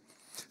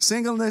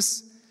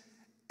 singleness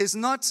is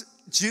not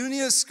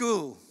junior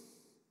school.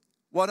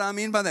 What I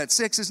mean by that,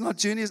 sex is not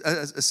junior,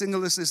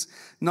 singleness is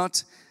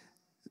not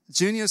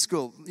junior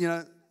school. You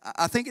know,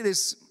 I think it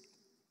is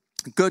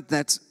good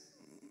that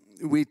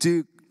we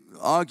do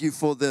argue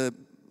for the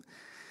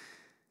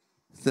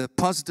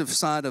positive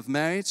side of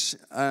marriage,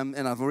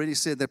 and I've already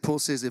said that Paul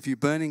says if you're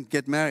burning,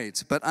 get married.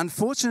 But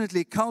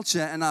unfortunately, culture,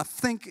 and I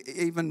think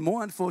even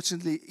more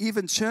unfortunately,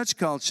 even church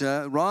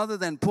culture, rather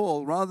than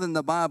Paul, rather than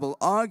the Bible,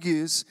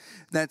 argues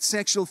that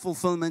sexual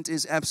fulfillment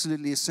is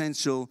absolutely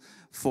essential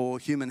for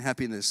human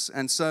happiness.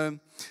 And so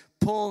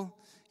Paul,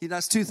 he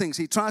does two things.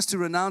 He tries to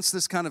renounce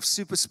this kind of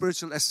super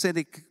spiritual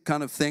ascetic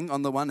kind of thing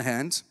on the one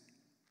hand,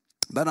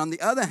 but on the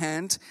other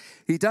hand,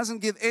 he doesn't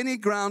give any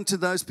ground to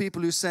those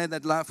people who say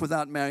that life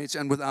without marriage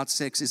and without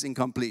sex is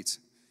incomplete.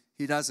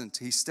 He doesn't.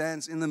 He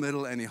stands in the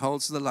middle and he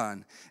holds the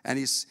line. And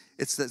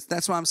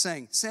that's why I'm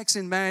saying sex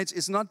in marriage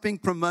is not being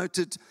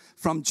promoted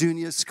from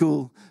junior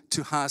school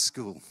to high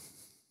school.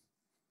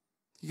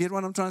 You get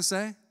what I'm trying to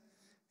say?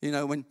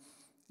 When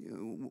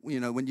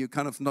you're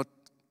kind of not,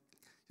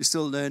 you're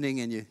still learning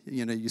and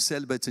you're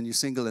celibate and you're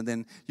single and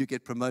then you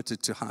get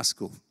promoted to high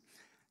school.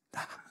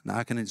 Now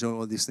I can enjoy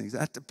all these things.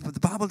 But the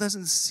Bible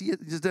doesn't see it.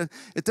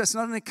 It's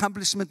not an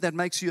accomplishment that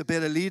makes you a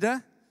better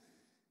leader,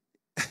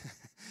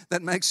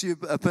 that makes you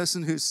a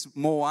person who's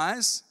more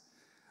wise,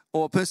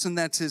 or a person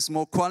that is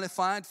more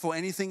qualified for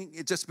anything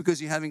just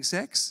because you're having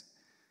sex.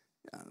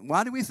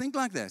 Why do we think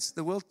like that?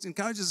 The world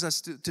encourages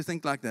us to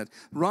think like that.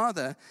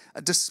 Rather,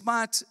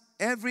 despite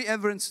every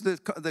evidence to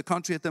the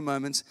contrary at the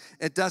moment,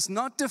 it does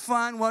not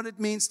define what it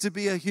means to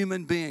be a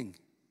human being.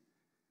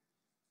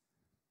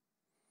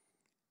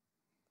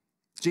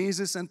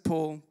 Jesus and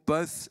Paul,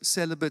 both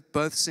celibate,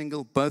 both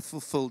single, both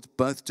fulfilled,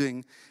 both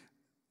doing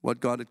what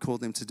God had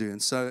called them to do.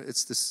 And so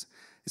it's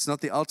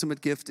not the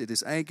ultimate gift, it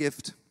is a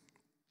gift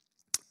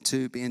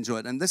to be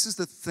enjoyed. And this is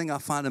the thing I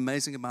find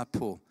amazing about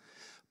Paul.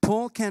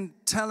 Paul can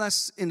tell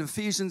us in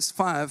Ephesians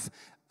 5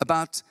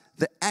 about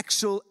the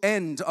actual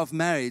end of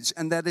marriage,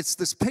 and that it's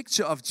this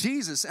picture of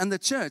Jesus and the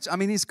church. I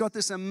mean, he's got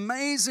this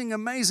amazing,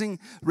 amazing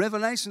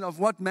revelation of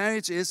what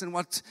marriage is and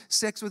what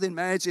sex within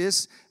marriage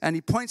is, and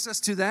he points us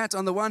to that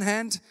on the one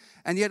hand,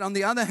 and yet on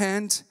the other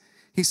hand,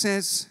 he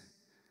says,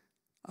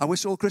 I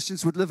wish all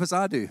Christians would live as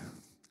I do,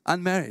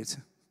 unmarried.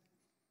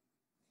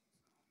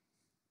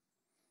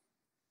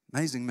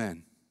 Amazing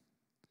man.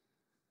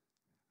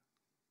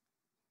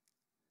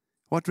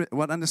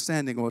 What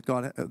understanding of what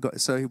God.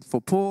 So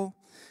for Paul,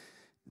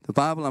 the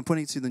Bible, I'm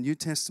pointing to the New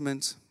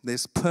Testament,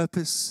 there's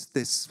purpose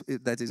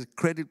that is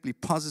incredibly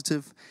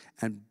positive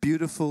and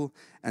beautiful,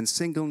 and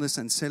singleness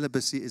and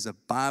celibacy is a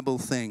Bible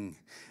thing.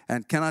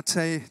 And can I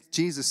tell you,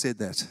 Jesus said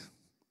that.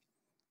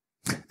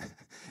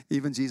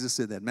 Even Jesus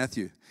said that.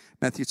 Matthew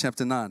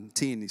chapter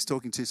 19, he's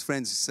talking to his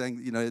friends, he's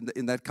saying,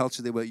 in that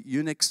culture there were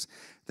eunuchs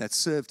that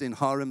served in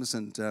harems,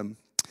 and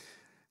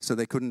so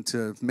they couldn't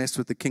mess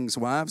with the king's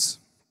wives.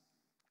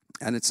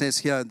 And it says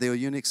here, there are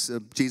eunuchs,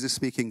 Jesus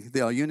speaking,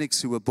 there are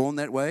eunuchs who were born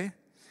that way.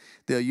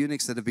 There are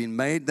eunuchs that have been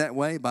made that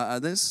way by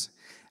others.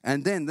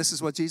 And then, this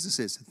is what Jesus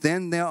says,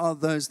 then there are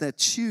those that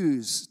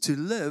choose to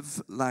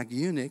live like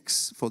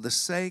eunuchs for the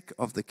sake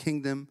of the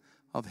kingdom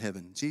of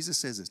heaven. Jesus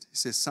says it. He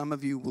says, some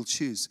of you will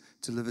choose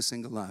to live a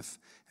single life,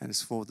 and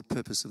it's for the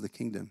purpose of the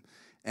kingdom.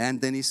 And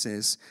then he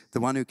says, the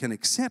one who can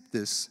accept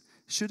this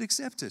should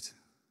accept it.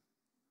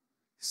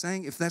 He's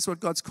saying, if that's what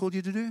God's called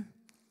you to do,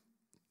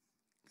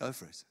 go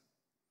for it.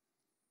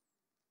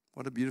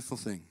 What a beautiful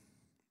thing.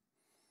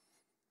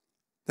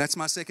 That's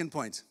my second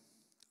point,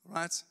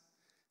 right?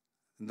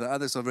 The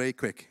others are very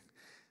quick.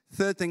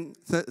 Third thing,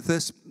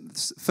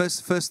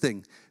 first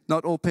thing,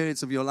 not all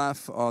periods of your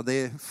life are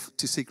there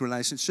to seek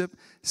relationship.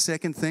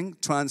 Second thing,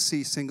 try and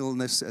see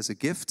singleness as a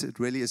gift. It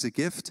really is a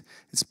gift.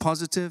 It's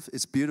positive,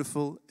 it's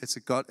beautiful, it's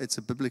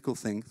a biblical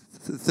thing.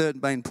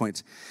 Third main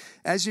point.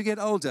 As you get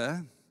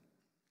older,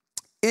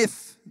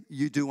 if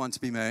you do want to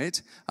be married,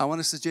 I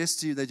want to suggest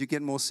to you that you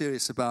get more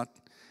serious about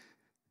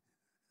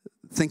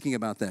thinking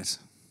about that.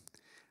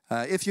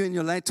 If you're in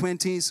your late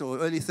 20s or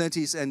early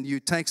 30s and you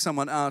take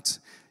someone out,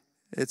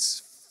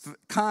 it's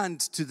kind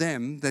to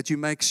them that you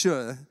make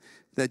sure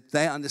that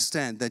they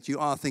understand that you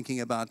are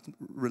thinking about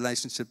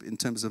relationship in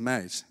terms of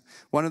marriage.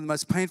 One of the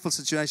most painful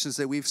situations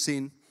that we've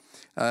seen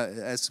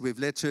as we've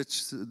led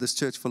this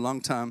church for a long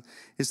time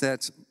is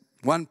that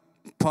one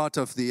part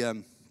of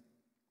the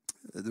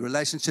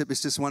relationship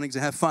is just wanting to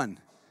have fun.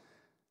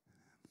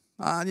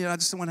 I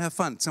just want to have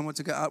fun, someone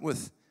to go out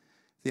with.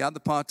 The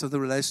other part of the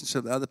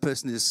relationship, the other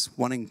person is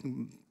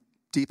wanting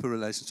deeper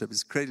relationship.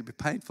 It's incredibly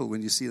painful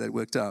when you see that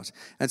worked out.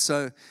 And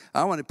so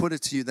I want to put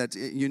it to you that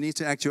you need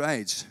to act your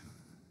age.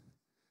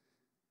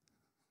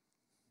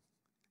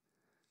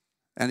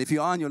 And if you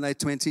are in your late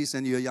 20s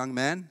and you're a young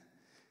man,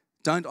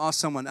 don't ask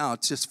someone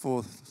out just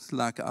for,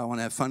 I want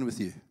to have fun with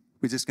you.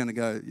 We're just going to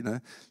go,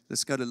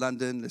 let's go to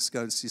London, let's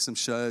go and see some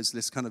shows,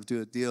 let's kind of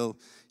do a deal.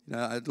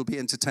 It'll be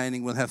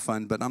entertaining, we'll have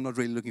fun, but I'm not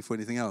really looking for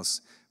anything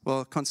else.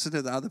 Well,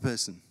 consider the other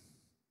person.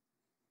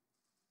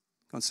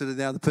 Consider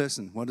the other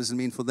person. What does it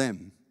mean for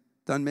them?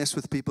 Don't mess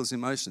with people's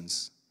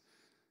emotions.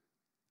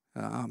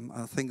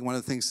 I think one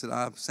of the things that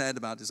I'm sad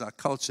about is our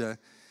culture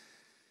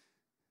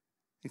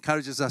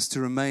encourages us to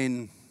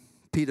remain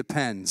Peter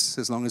Pans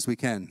as long as we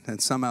can.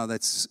 And somehow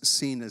that's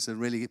seen as a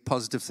really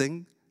positive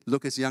thing.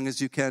 Look as young as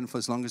you can for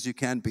as long as you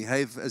can.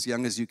 Behave as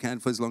young as you can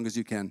for as long as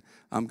you can.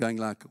 I'm going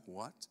like,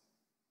 what?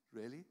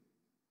 Really?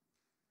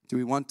 Do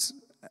we want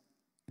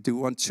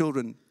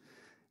children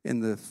in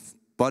the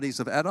bodies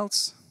of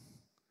adults?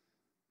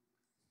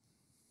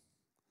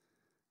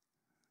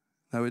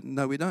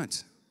 No, we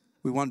don't.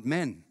 We want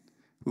men.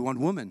 We want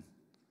women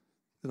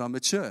that are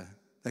mature,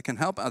 that can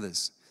help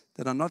others,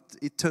 that are not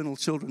eternal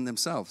children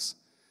themselves.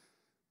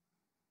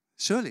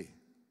 Surely.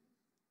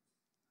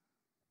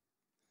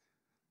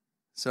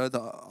 So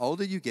the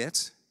older you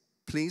get,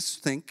 please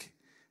think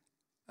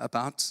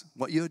about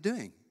what you're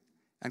doing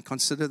and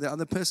consider the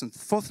other person.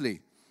 Fourthly,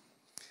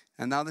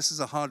 and now this is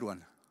a hard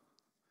one,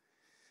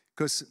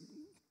 because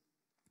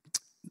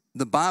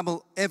the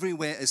Bible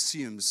everywhere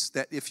assumes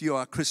that if you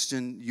are a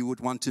Christian, you would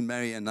want to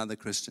marry another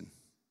Christian.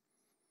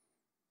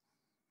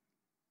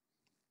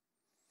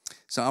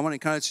 So I want to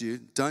encourage you,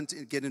 don't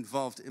get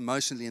involved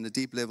emotionally in a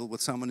deep level with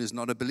someone who's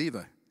not a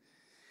believer.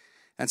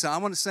 And so I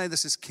want to say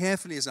this as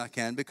carefully as I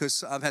can,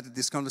 because I've had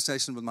this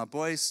conversation with my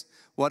boys.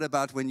 What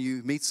about when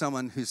you meet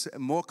someone who's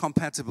more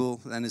compatible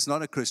and is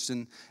not a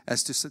Christian?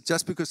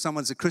 Just because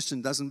someone's a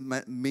Christian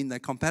doesn't mean they're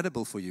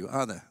compatible for you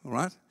either, all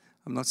right?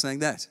 I'm not saying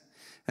that.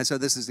 And so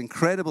this is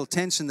incredible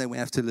tension that we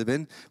have to live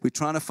in. We're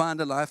trying to find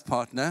a life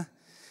partner.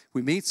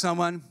 We meet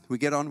someone, we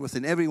get on with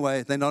in every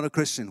way. They're not a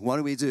Christian.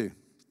 What do?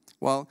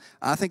 Well,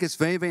 I think it's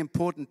very, very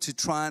important to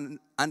try and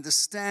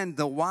understand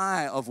the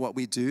why of what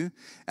we do.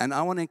 And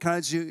I want to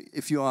encourage you,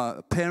 if you are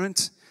a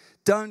parent,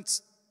 don't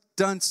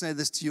say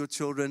this to your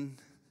children.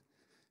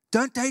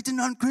 Don't date a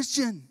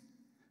non-Christian.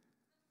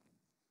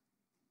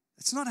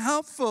 It's not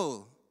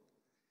helpful.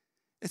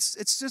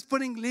 It's just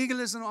putting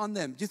legalism on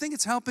them. Do you think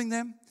it's helping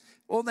them?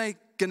 All they're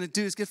going to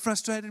do is get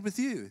frustrated with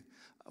you.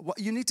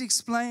 You need to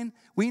explain,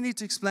 we need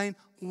to explain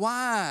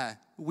why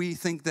we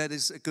think that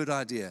is a good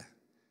idea.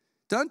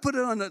 Don't put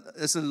it on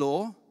as a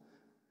law.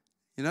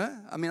 You know,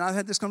 I mean, I've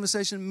had this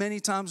conversation many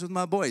times with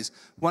my boys.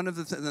 One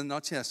of they're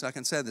not here, so I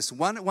can say this.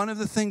 One of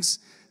the things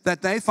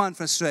that they find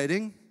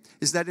frustrating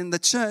is that in the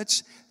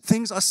church,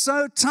 things are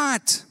so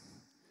tight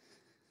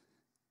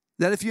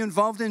that if you're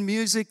involved in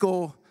music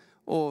or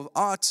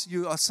art,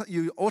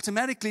 you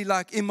automatically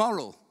like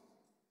immoral.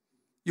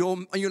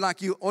 You're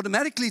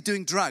automatically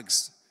doing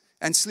drugs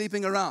and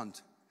sleeping around.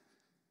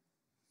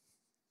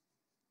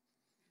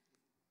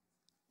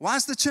 Why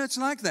is the church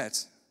like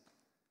that?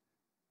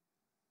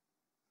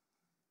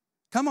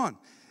 Come on.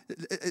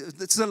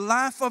 It's the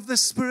life of the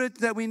Spirit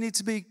that we need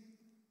to be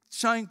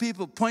showing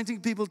people, pointing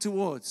people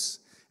towards.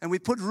 And we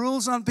put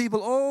rules on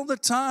people all the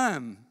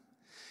time.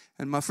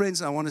 And my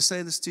friends, I want to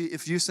say this to you.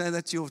 If you say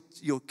that to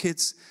your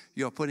kids,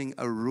 you're putting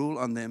a rule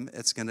on them,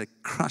 it's going to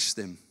crush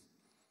them.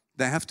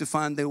 They have to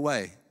find their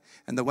way.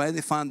 And the way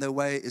they find their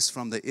way is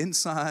from the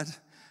inside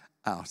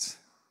out.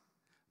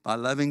 By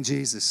loving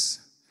Jesus.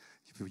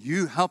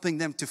 You helping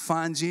them to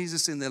find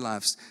Jesus in their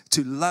lives,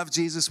 to love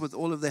Jesus with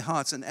all of their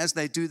hearts. And as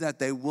they do that,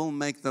 they will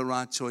make the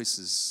right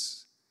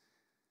choices.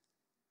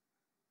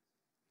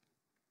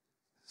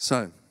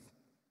 So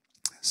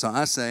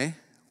I say,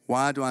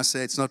 why do I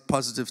say it's not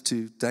positive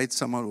to date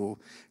someone or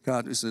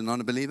God who's a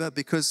non-believer?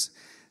 Because,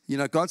 you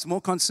know, God's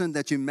more concerned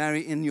that you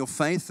marry in your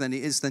faith than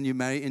He is than you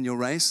marry in your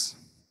race.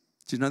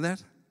 Do you know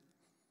that?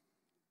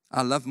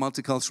 I love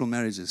multicultural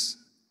marriages.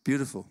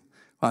 Beautiful.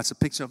 Well, it's a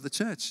picture of the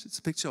church. It's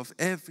a picture of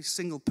every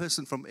single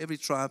person from every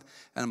tribe.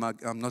 And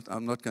I'm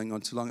not going on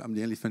too long. I'm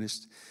nearly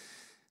finished.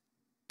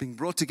 Being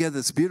brought together.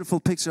 It's a beautiful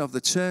picture of the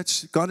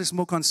church. God is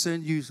more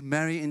concerned you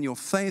marry in your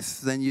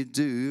faith than you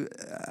do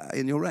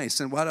in your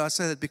race. And why do I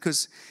say that?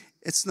 Because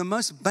it's the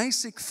most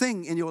basic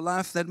thing in your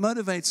life that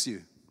motivates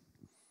you.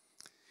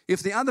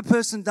 If the other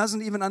person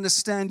doesn't even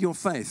understand your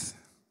faith,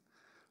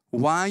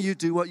 why you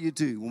do what you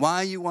do,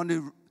 why you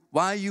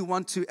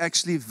want to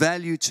actually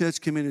value church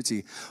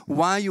community,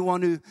 why you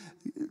want to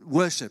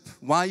worship,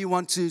 why you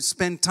want to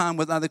spend time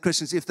with other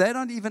Christians. If they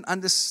don't even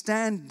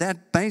understand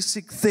that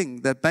basic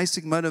thing, that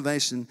basic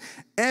motivation,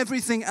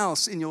 everything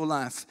else in your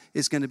life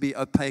is going to be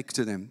opaque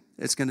to them.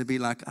 It's going to be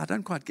like, I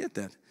don't quite get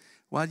that.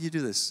 Why do you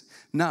do this?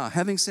 Now,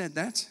 having said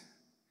that,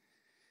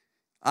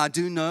 I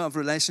do know of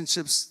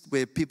relationships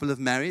where people have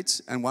married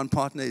and one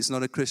partner is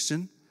not a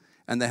Christian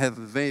and they have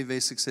a very, very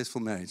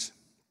successful marriage.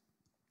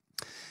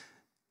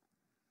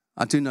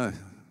 I do know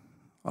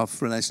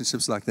of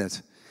relationships like that.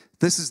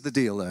 This is the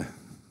deal, though.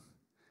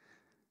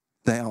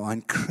 They are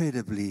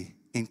incredibly,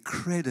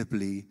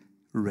 incredibly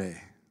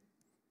rare.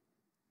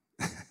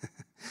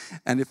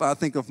 And if I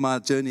think of my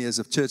journey as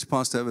a church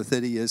pastor over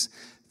 30 years,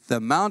 the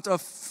amount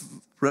of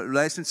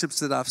relationships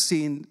that I've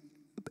seen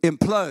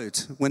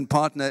implode when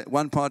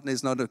one partner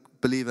is not a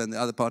believer and the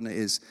other partner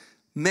is,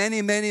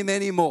 many, many,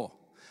 many more.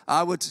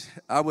 I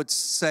would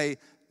say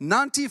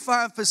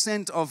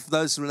 95% of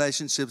those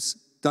relationships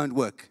don't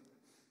work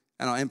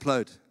and I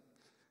implode.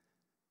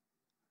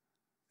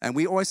 And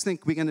we always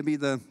think we're going to be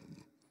the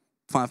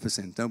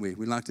 5%, don't we?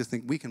 We like to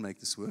think we can make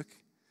this work.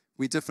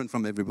 We're different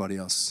from everybody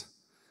else.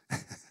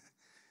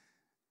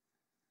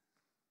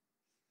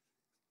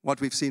 What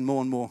we've seen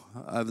more and more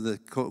over the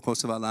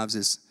course of our lives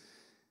is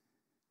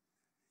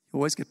you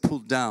always get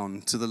pulled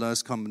down to the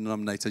lowest common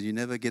denominator. You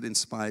never get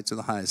inspired to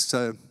the highest.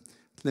 So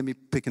let me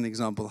pick an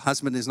example.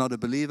 Husband is not a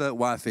believer,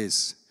 wife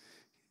is.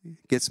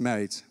 Gets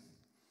married.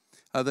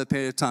 Over a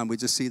period of time, we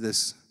just see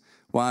this.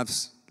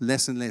 Wives,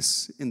 less and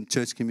less in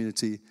church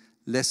community,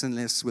 less and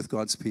less with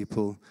God's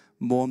people,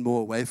 more and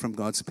more away from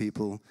God's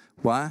people.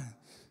 Why?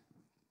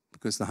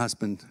 Because the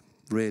husband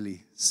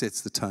really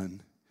sets the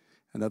tone.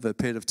 And over a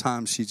period of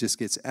time, she just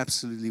gets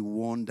absolutely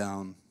worn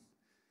down.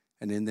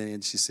 And in the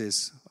end, she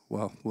says,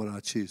 well, what do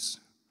I choose?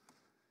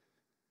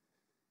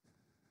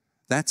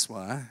 That's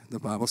why the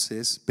Bible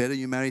says, better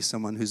you marry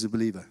someone who's a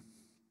believer.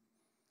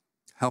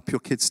 Help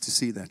your kids to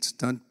see that.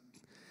 Don't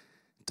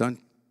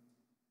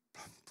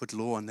put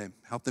law on them.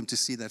 Help them to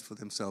see that for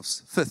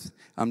themselves. Fifth,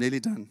 I'm nearly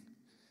done.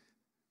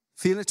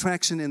 Feel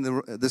attraction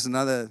there's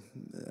another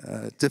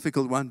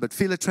difficult one, but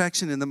feel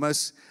attraction in the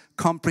most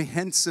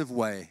comprehensive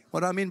way. What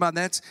do I mean by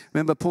that?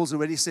 Remember, Paul's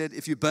already said,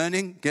 if you're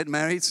burning, get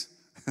married.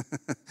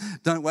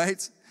 Don't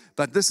wait.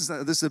 But this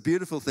is a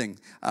beautiful thing.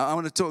 I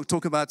want to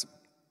talk about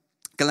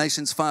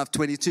Galatians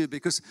 5:22,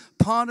 because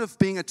part of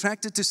being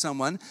attracted to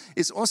someone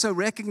is also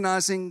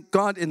recognizing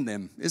God in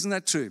them. Isn't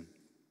that true?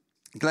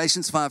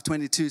 Galatians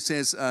 5:22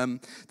 says,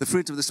 the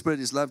fruit of the Spirit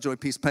is love, joy,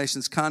 peace,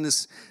 patience,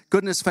 kindness,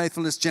 goodness,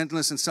 faithfulness,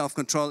 gentleness, and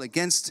self-control.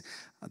 Against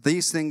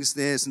these things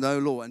there's no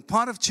law. And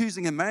part of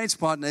choosing a marriage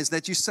partner is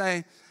that you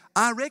say,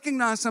 I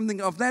recognize something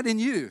of that in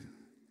you.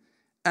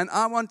 And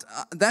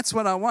that's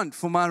what I want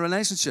for my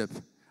relationship.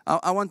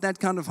 I want that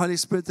kind of Holy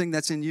Spirit thing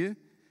that's in you.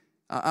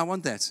 I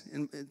want that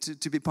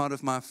to be part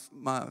of my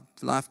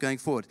life going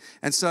forward.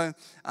 And so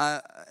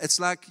it's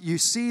like you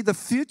see the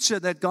future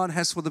that God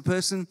has for the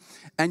person,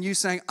 and you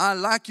saying, I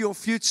like your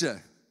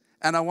future,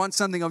 and I want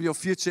something of your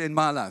future in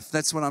my life.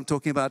 That's what I'm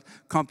talking about,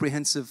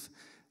 comprehensive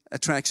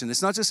attraction.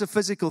 It's not just a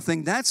physical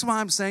thing. That's why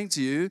I'm saying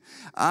to you,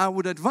 I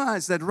would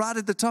advise that right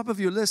at the top of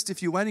your list,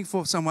 if you're waiting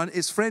for someone,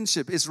 is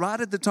friendship. Is right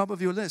at the top of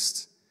your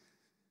list.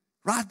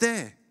 Right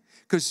there.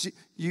 Because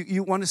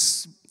you want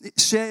to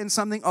share in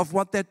something of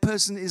what that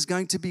person is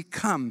going to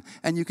become.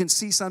 And you can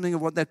see something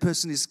of what that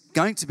person is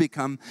going to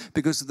become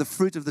because of the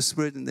fruit of the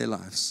Spirit in their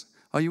lives.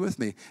 Are you with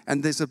me?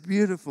 And there's a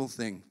beautiful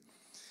thing.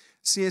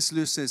 C.S.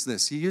 Lewis says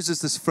this. He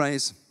uses this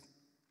phrase.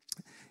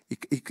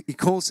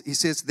 He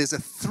says there's a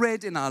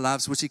thread in our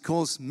lives which he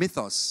calls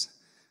mythos.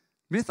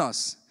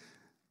 Mythos.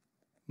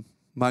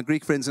 My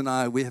Greek friends and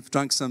I, we have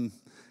drunk some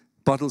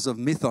bottles of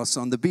mythos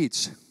on the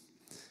beach.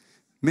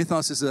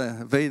 Mythos is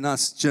a very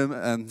nice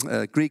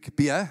Greek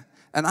beer.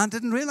 And I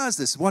didn't realize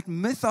this. What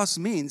mythos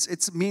means,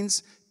 it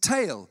means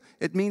tale.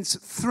 It means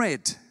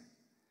thread.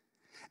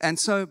 And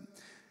so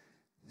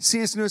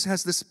C.S. Lewis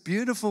has this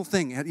beautiful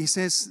thing. He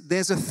says,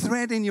 there's a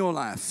thread in your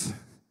life.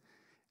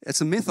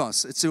 It's a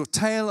mythos. It's your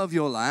tale of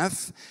your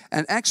life.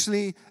 And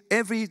actually,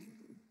 every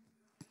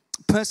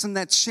person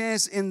that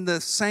shares in the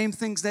same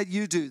things that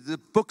you do, the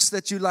books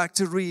that you like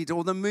to read,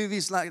 or the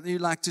movies that you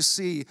like to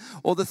see,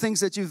 or the things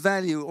that you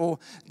value, or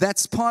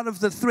that's part of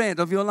the thread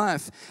of your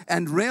life.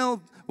 And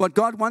what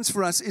God wants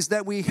for us is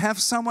that we have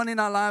someone in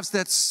our lives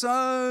that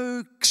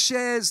so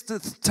shares the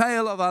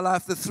tale of our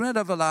life, the thread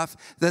of our life,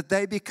 that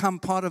they become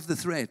part of the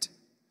thread,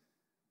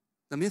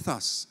 the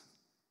mythos,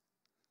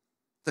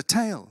 the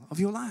tale of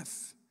your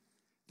life.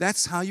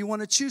 That's how you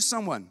want to choose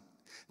someone.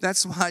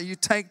 That's why you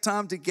take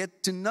time to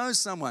get to know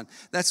someone.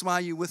 That's why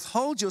you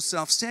withhold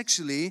yourself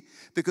sexually,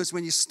 because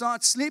when you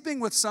start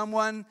sleeping with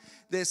someone,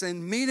 there's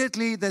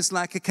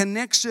like a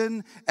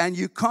connection, and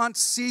you can't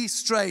see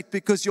straight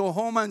because your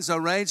hormones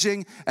are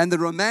raging and the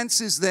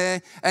romance is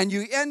there, and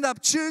you end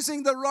up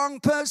choosing the wrong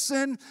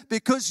person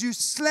because you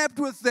slept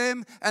with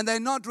them and they're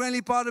not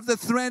really part of the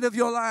thread of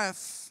your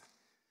life.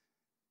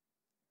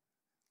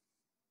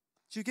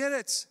 Do you get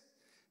it?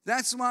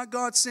 That's why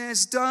God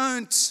says,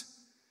 don't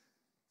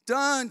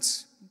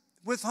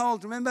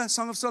withhold. Remember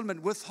Song of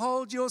Solomon,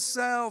 withhold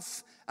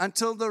yourself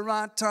until the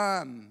right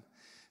time.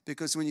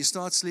 Because when you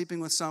start sleeping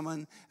with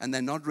someone and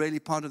they're not really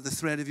part of the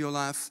thread of your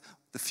life,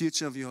 the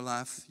future of your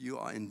life, you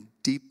are in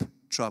deep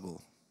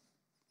trouble.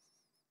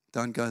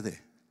 Don't go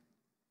there.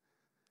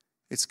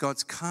 It's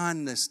God's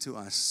kindness to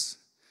us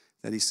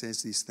that he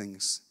says these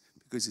things,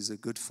 because he's a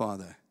good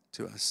father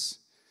to us.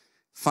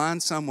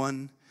 Find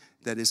someone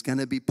that is going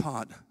to be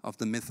part of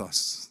the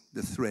mythos,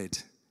 the thread,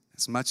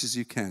 as much as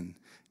you can.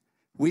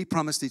 We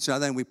promised each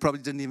other, and we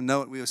probably didn't even know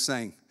what we were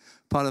saying.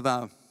 Part of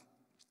our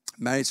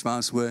marriage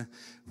vows were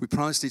we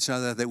promised each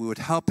other that we would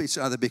help each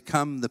other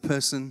become the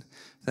person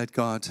that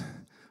God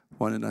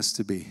wanted us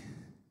to be.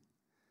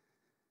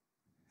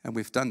 And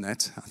we've done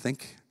that, I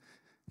think.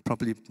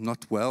 Probably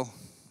not well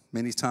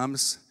many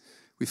times.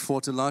 We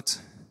fought a lot.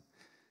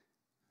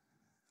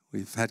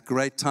 We've had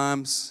great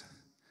times.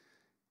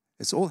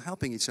 It's all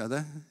helping each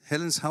other.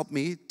 Helen's helped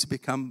me to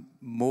become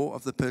more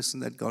of the person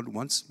that God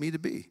wants me to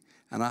be.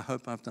 And I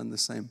hope I've done the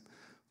same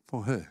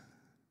for her.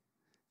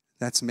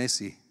 That's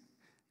messy.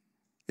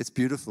 It's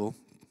beautiful,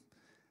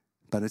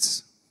 but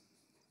it's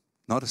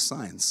not a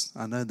science.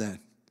 I know that.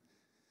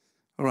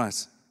 All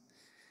right.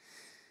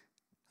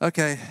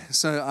 Okay,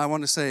 so I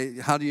want to say,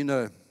 how do you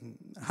know?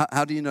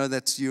 How do you know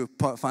that you're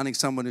finding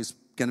someone who's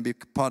going to be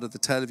part of the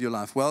tale of your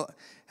life? Well,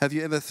 have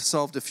you ever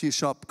solved a few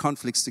sharp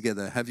conflicts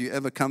together? Have you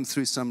ever come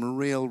through some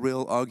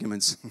real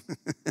arguments?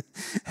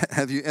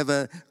 Have you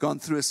ever gone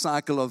through a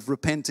cycle of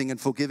repenting and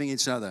forgiving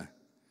each other?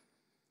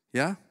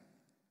 Yeah?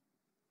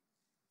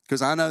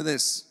 Because I know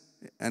this,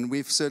 and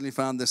we've certainly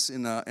found this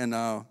in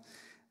our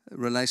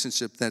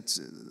relationship, that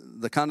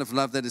the kind of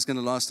love that is going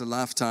to last a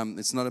lifetime,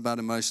 it's not about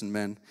emotion,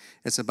 man.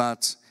 It's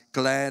about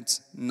glad,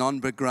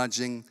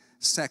 non-begrudging,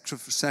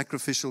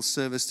 sacrificial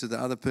service to the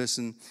other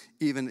person,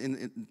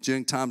 even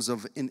during times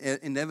of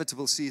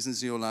inevitable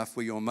seasons in your life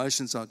where your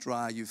emotions are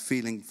dry, you're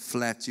feeling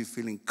flat, you're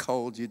feeling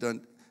cold, you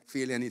don't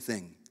feel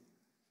anything.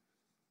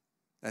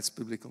 That's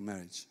biblical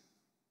marriage.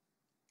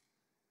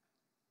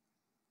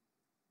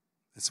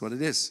 That's what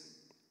it is.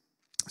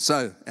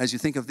 So, as you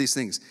think of these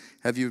things,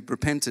 have you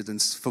repented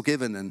and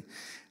forgiven, and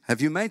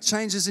have you made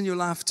changes in your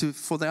life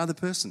for the other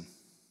person?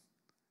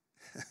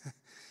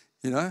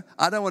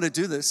 I don't want to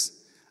do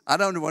this. I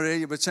don't want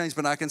to ever change,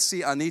 but I can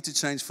see I need to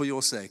change for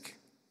your sake.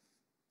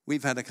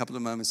 We've had a couple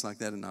of moments like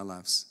that in our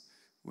lives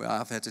where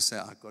I've had to say,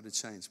 I've got to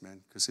change,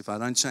 man, because if I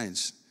don't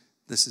change,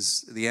 this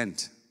is the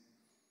end.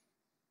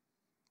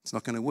 It's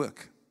not going to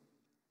work.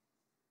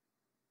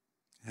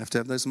 You have to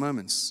have those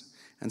moments.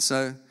 And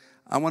so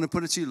I want to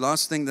put it to you,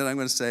 last thing that I'm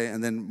going to say,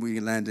 and then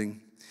we're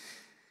landing.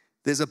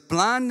 There's a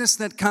blindness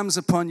that comes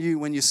upon you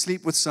when you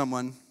sleep with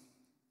someone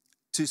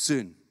too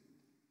soon.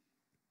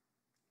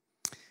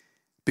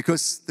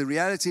 Because the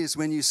reality is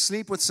when you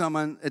sleep with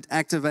someone, it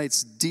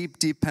activates deep,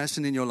 deep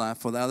passion in your life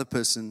for the other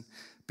person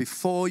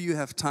before you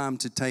have time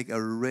to take a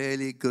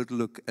really good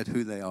look at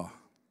who they are.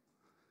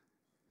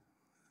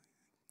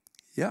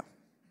 Yeah.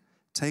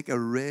 Take a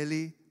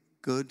really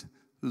good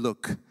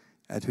look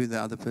at who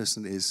the other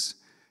person is.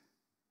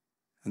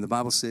 And the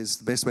Bible says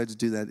the best way to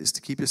do that is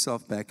to keep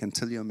yourself back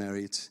until you're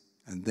married,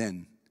 and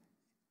then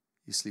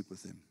you sleep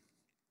with them.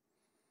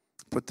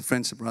 Put the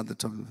friendship right at the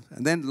top.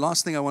 And then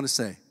last thing I want to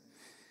say,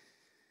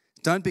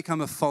 don't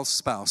become a false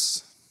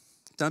spouse.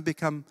 Don't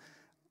become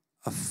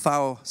a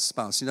foul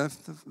spouse.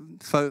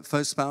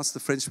 Faux spouse, the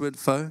French word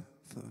faux.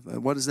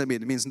 What does that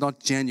mean? It means not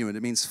genuine.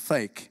 It means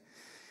fake.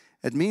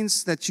 It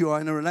means that you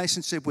are in a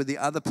relationship where the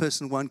other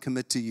person won't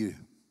commit to you.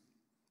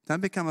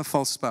 Don't become a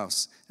false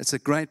spouse. It's a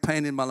great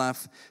pain in my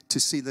life to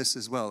see this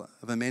as well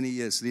over many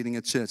years leading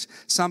a church.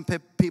 Some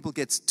people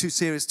get too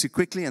serious too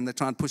quickly and they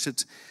try and push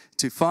it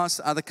too fast.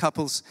 Other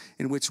couples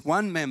in which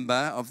one member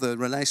of the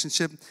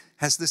relationship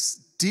has this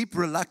deep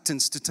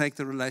reluctance to take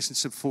the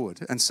relationship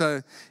forward. And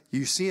so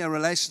you see a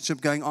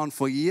relationship going on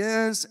for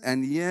years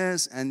and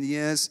years and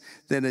years.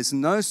 There is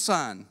no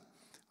sign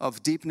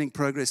of deepening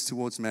progress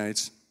towards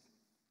marriage.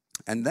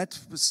 And that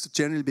was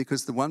generally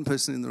because the one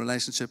person in the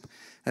relationship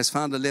has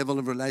found a level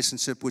of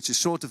relationship which is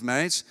short of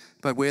marriage,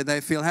 but where they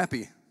feel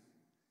happy.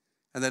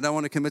 And they don't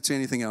want to commit to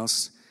anything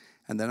else.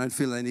 And they don't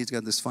feel they need to go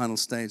to this final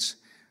stage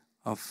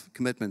of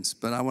commitments.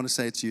 But I want to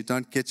say to you,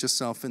 don't get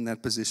yourself in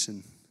that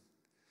position.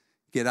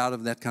 Get out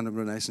of that kind of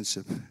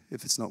relationship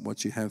if it's not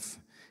what you have.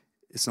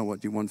 It's not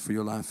what you want for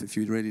your life if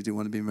you really do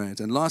want to be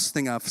married. And last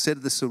thing, I've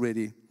said this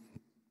already.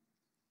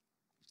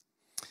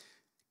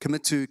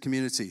 Commit to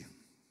community.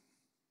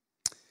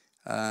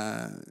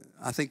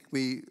 I think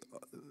we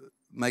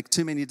make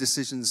too many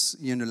decisions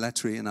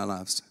unilaterally in our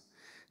lives.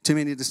 Too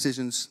many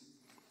decisions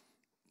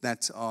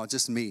that are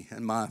just me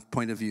and my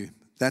point of view.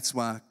 That's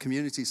why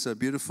community is so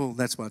beautiful.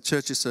 That's why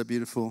church is so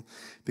beautiful.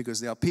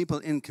 Because there are people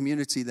in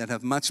community that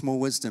have much more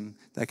wisdom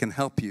that can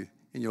help you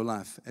in your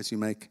life as you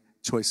make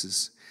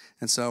choices.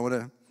 And so I want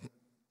to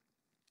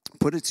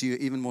put it to you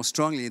even more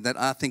strongly that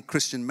I think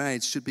Christian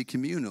marriage should be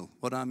communal.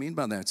 What do I mean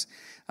by that?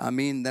 I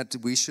mean that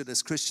we should,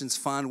 as Christians,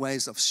 find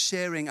ways of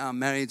sharing our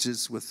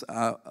marriages with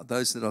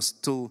those that are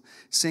still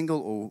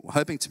single or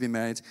hoping to be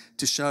married,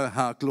 to show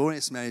how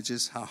glorious marriage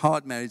is, how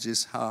hard marriage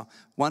is, how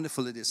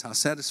wonderful it is, how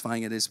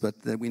satisfying it is,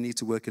 but that we need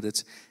to work at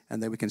it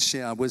and that we can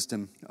share our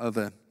wisdom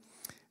over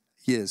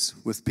years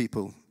with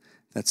people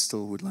that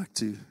still would like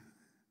to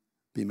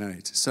be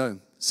married. So,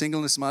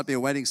 singleness might be a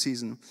waiting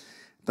season,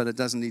 but it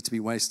doesn't need to be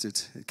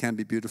wasted. It can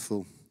be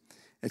beautiful.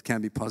 It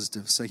can be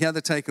positive. So here are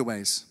the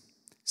takeaways.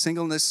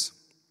 Singleness.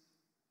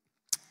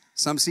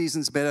 Some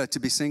seasons better to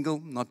be single,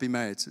 not be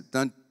married.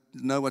 Don't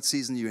know what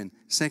season you're in.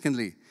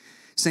 Secondly,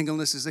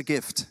 singleness is a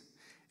gift.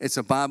 It's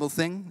a Bible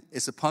thing.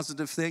 It's a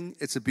positive thing.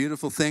 It's a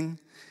beautiful thing.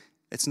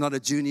 It's not a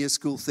junior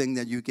school thing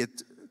that you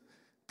get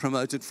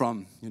promoted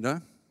from,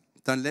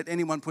 Don't let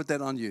anyone put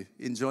that on you.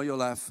 Enjoy your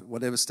life,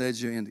 whatever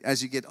stage you're in.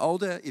 As you get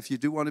older, if you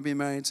do want to be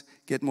married,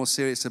 get more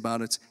serious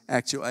about it.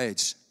 Act your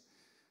age.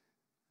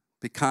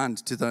 Be kind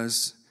to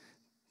those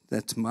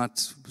that might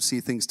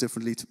see things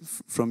differently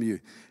from you.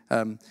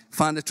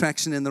 Find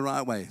attraction in the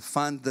right way.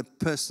 Try and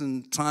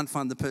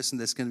find the person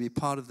that's going to be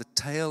part of the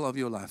tale of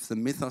your life, the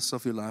mythos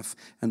of your life,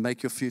 and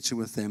make your future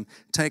with them.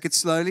 Take it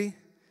slowly,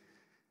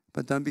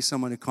 but don't be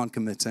someone who can't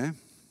commit.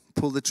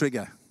 Pull the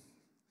trigger.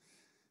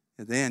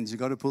 At the end, you've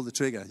got to pull the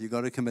trigger. You've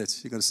got to commit.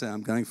 You've got to say,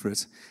 I'm going for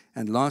it.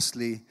 And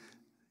lastly,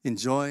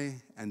 enjoy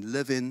and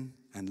live in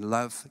and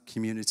love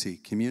community.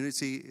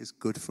 Community is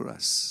good for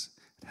us.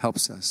 It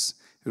helps us.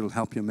 It will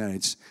help your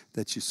marriage,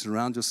 that you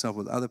surround yourself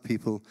with other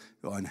people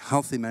who are in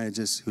healthy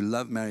marriages, who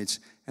love marriage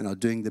and are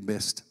doing the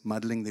best,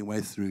 muddling their way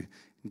through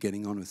and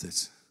getting on with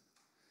it.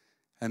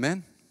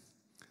 Amen?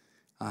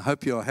 I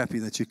hope you are happy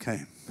that you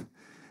came.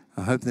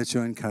 I hope that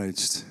you're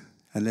encouraged.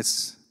 And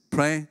let's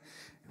pray.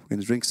 We're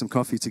going to drink some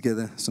coffee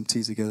together, some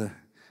tea together.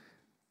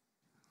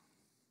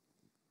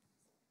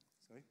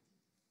 Sorry?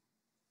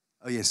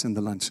 Oh, yes, and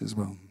the lunch as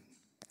well.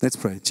 Let's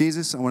pray.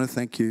 Jesus, I want to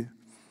thank you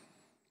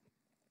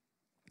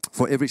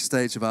for every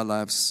stage of our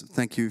lives.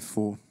 Thank you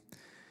for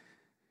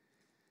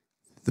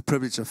the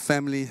privilege of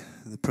family,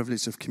 the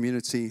privilege of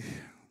community,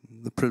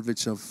 the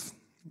privilege of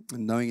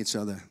knowing each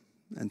other.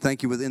 And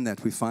thank you within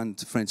that we find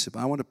friendship.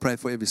 I want to pray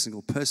for every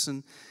single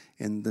person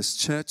in this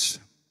church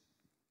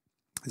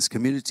this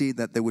community,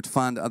 that they would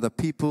find other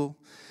people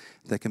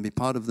that can be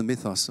part of the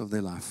mythos of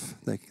their life,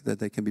 that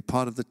they can be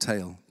part of the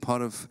tale,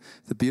 part of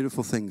the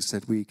beautiful things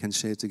that we can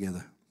share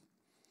together.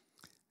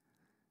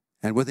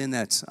 And within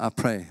that, I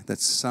pray that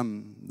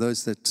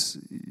those that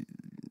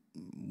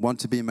want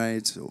to be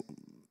married,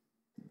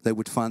 they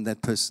would find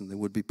that person that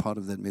would be part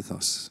of that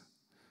mythos,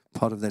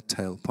 part of that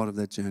tale, part of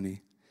that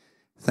journey.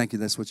 Thank you,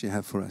 that's what you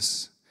have for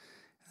us.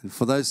 And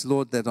for those,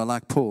 Lord, that are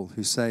like Paul,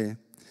 who say,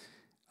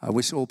 I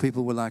wish all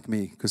people were like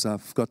me, because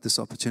I've got this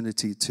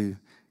opportunity to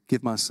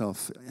give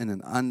myself in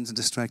an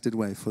undistracted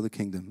way for the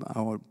kingdom.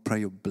 I want to pray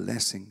your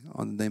blessing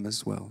on them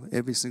as well,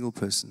 every single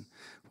person,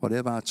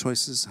 whatever our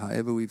choices,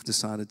 however we've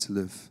decided to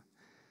live.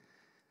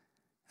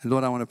 And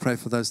Lord, I want to pray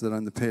for those that are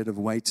in the period of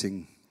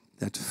waiting,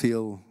 that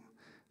feel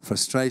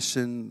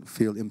frustration,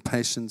 feel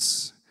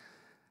impatience.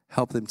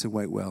 Help them to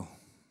wait well.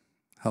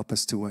 Help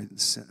us to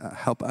wait.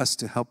 Help us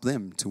to help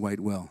them to wait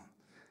well,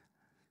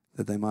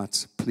 that they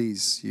might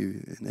please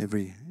you in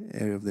every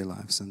area of their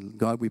lives. And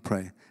God, we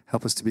pray,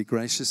 help us to be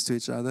gracious to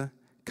each other,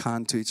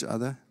 kind to each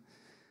other.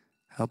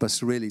 Help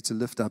us really to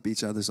lift up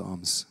each other's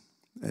arms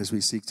as we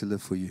seek to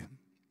live for you.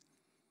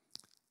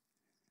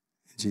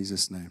 In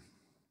Jesus' name.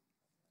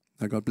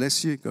 Now God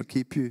bless you. God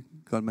keep you.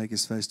 God make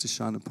his face to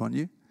shine upon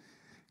you.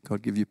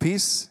 God give you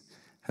peace.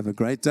 Have a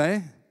great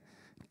day.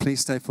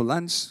 Please stay for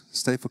lunch.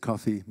 Stay for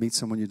coffee. Meet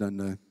someone you don't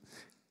know.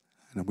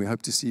 And we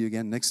hope to see you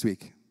again next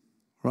week.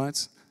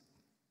 Right?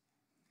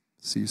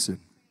 See you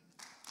soon.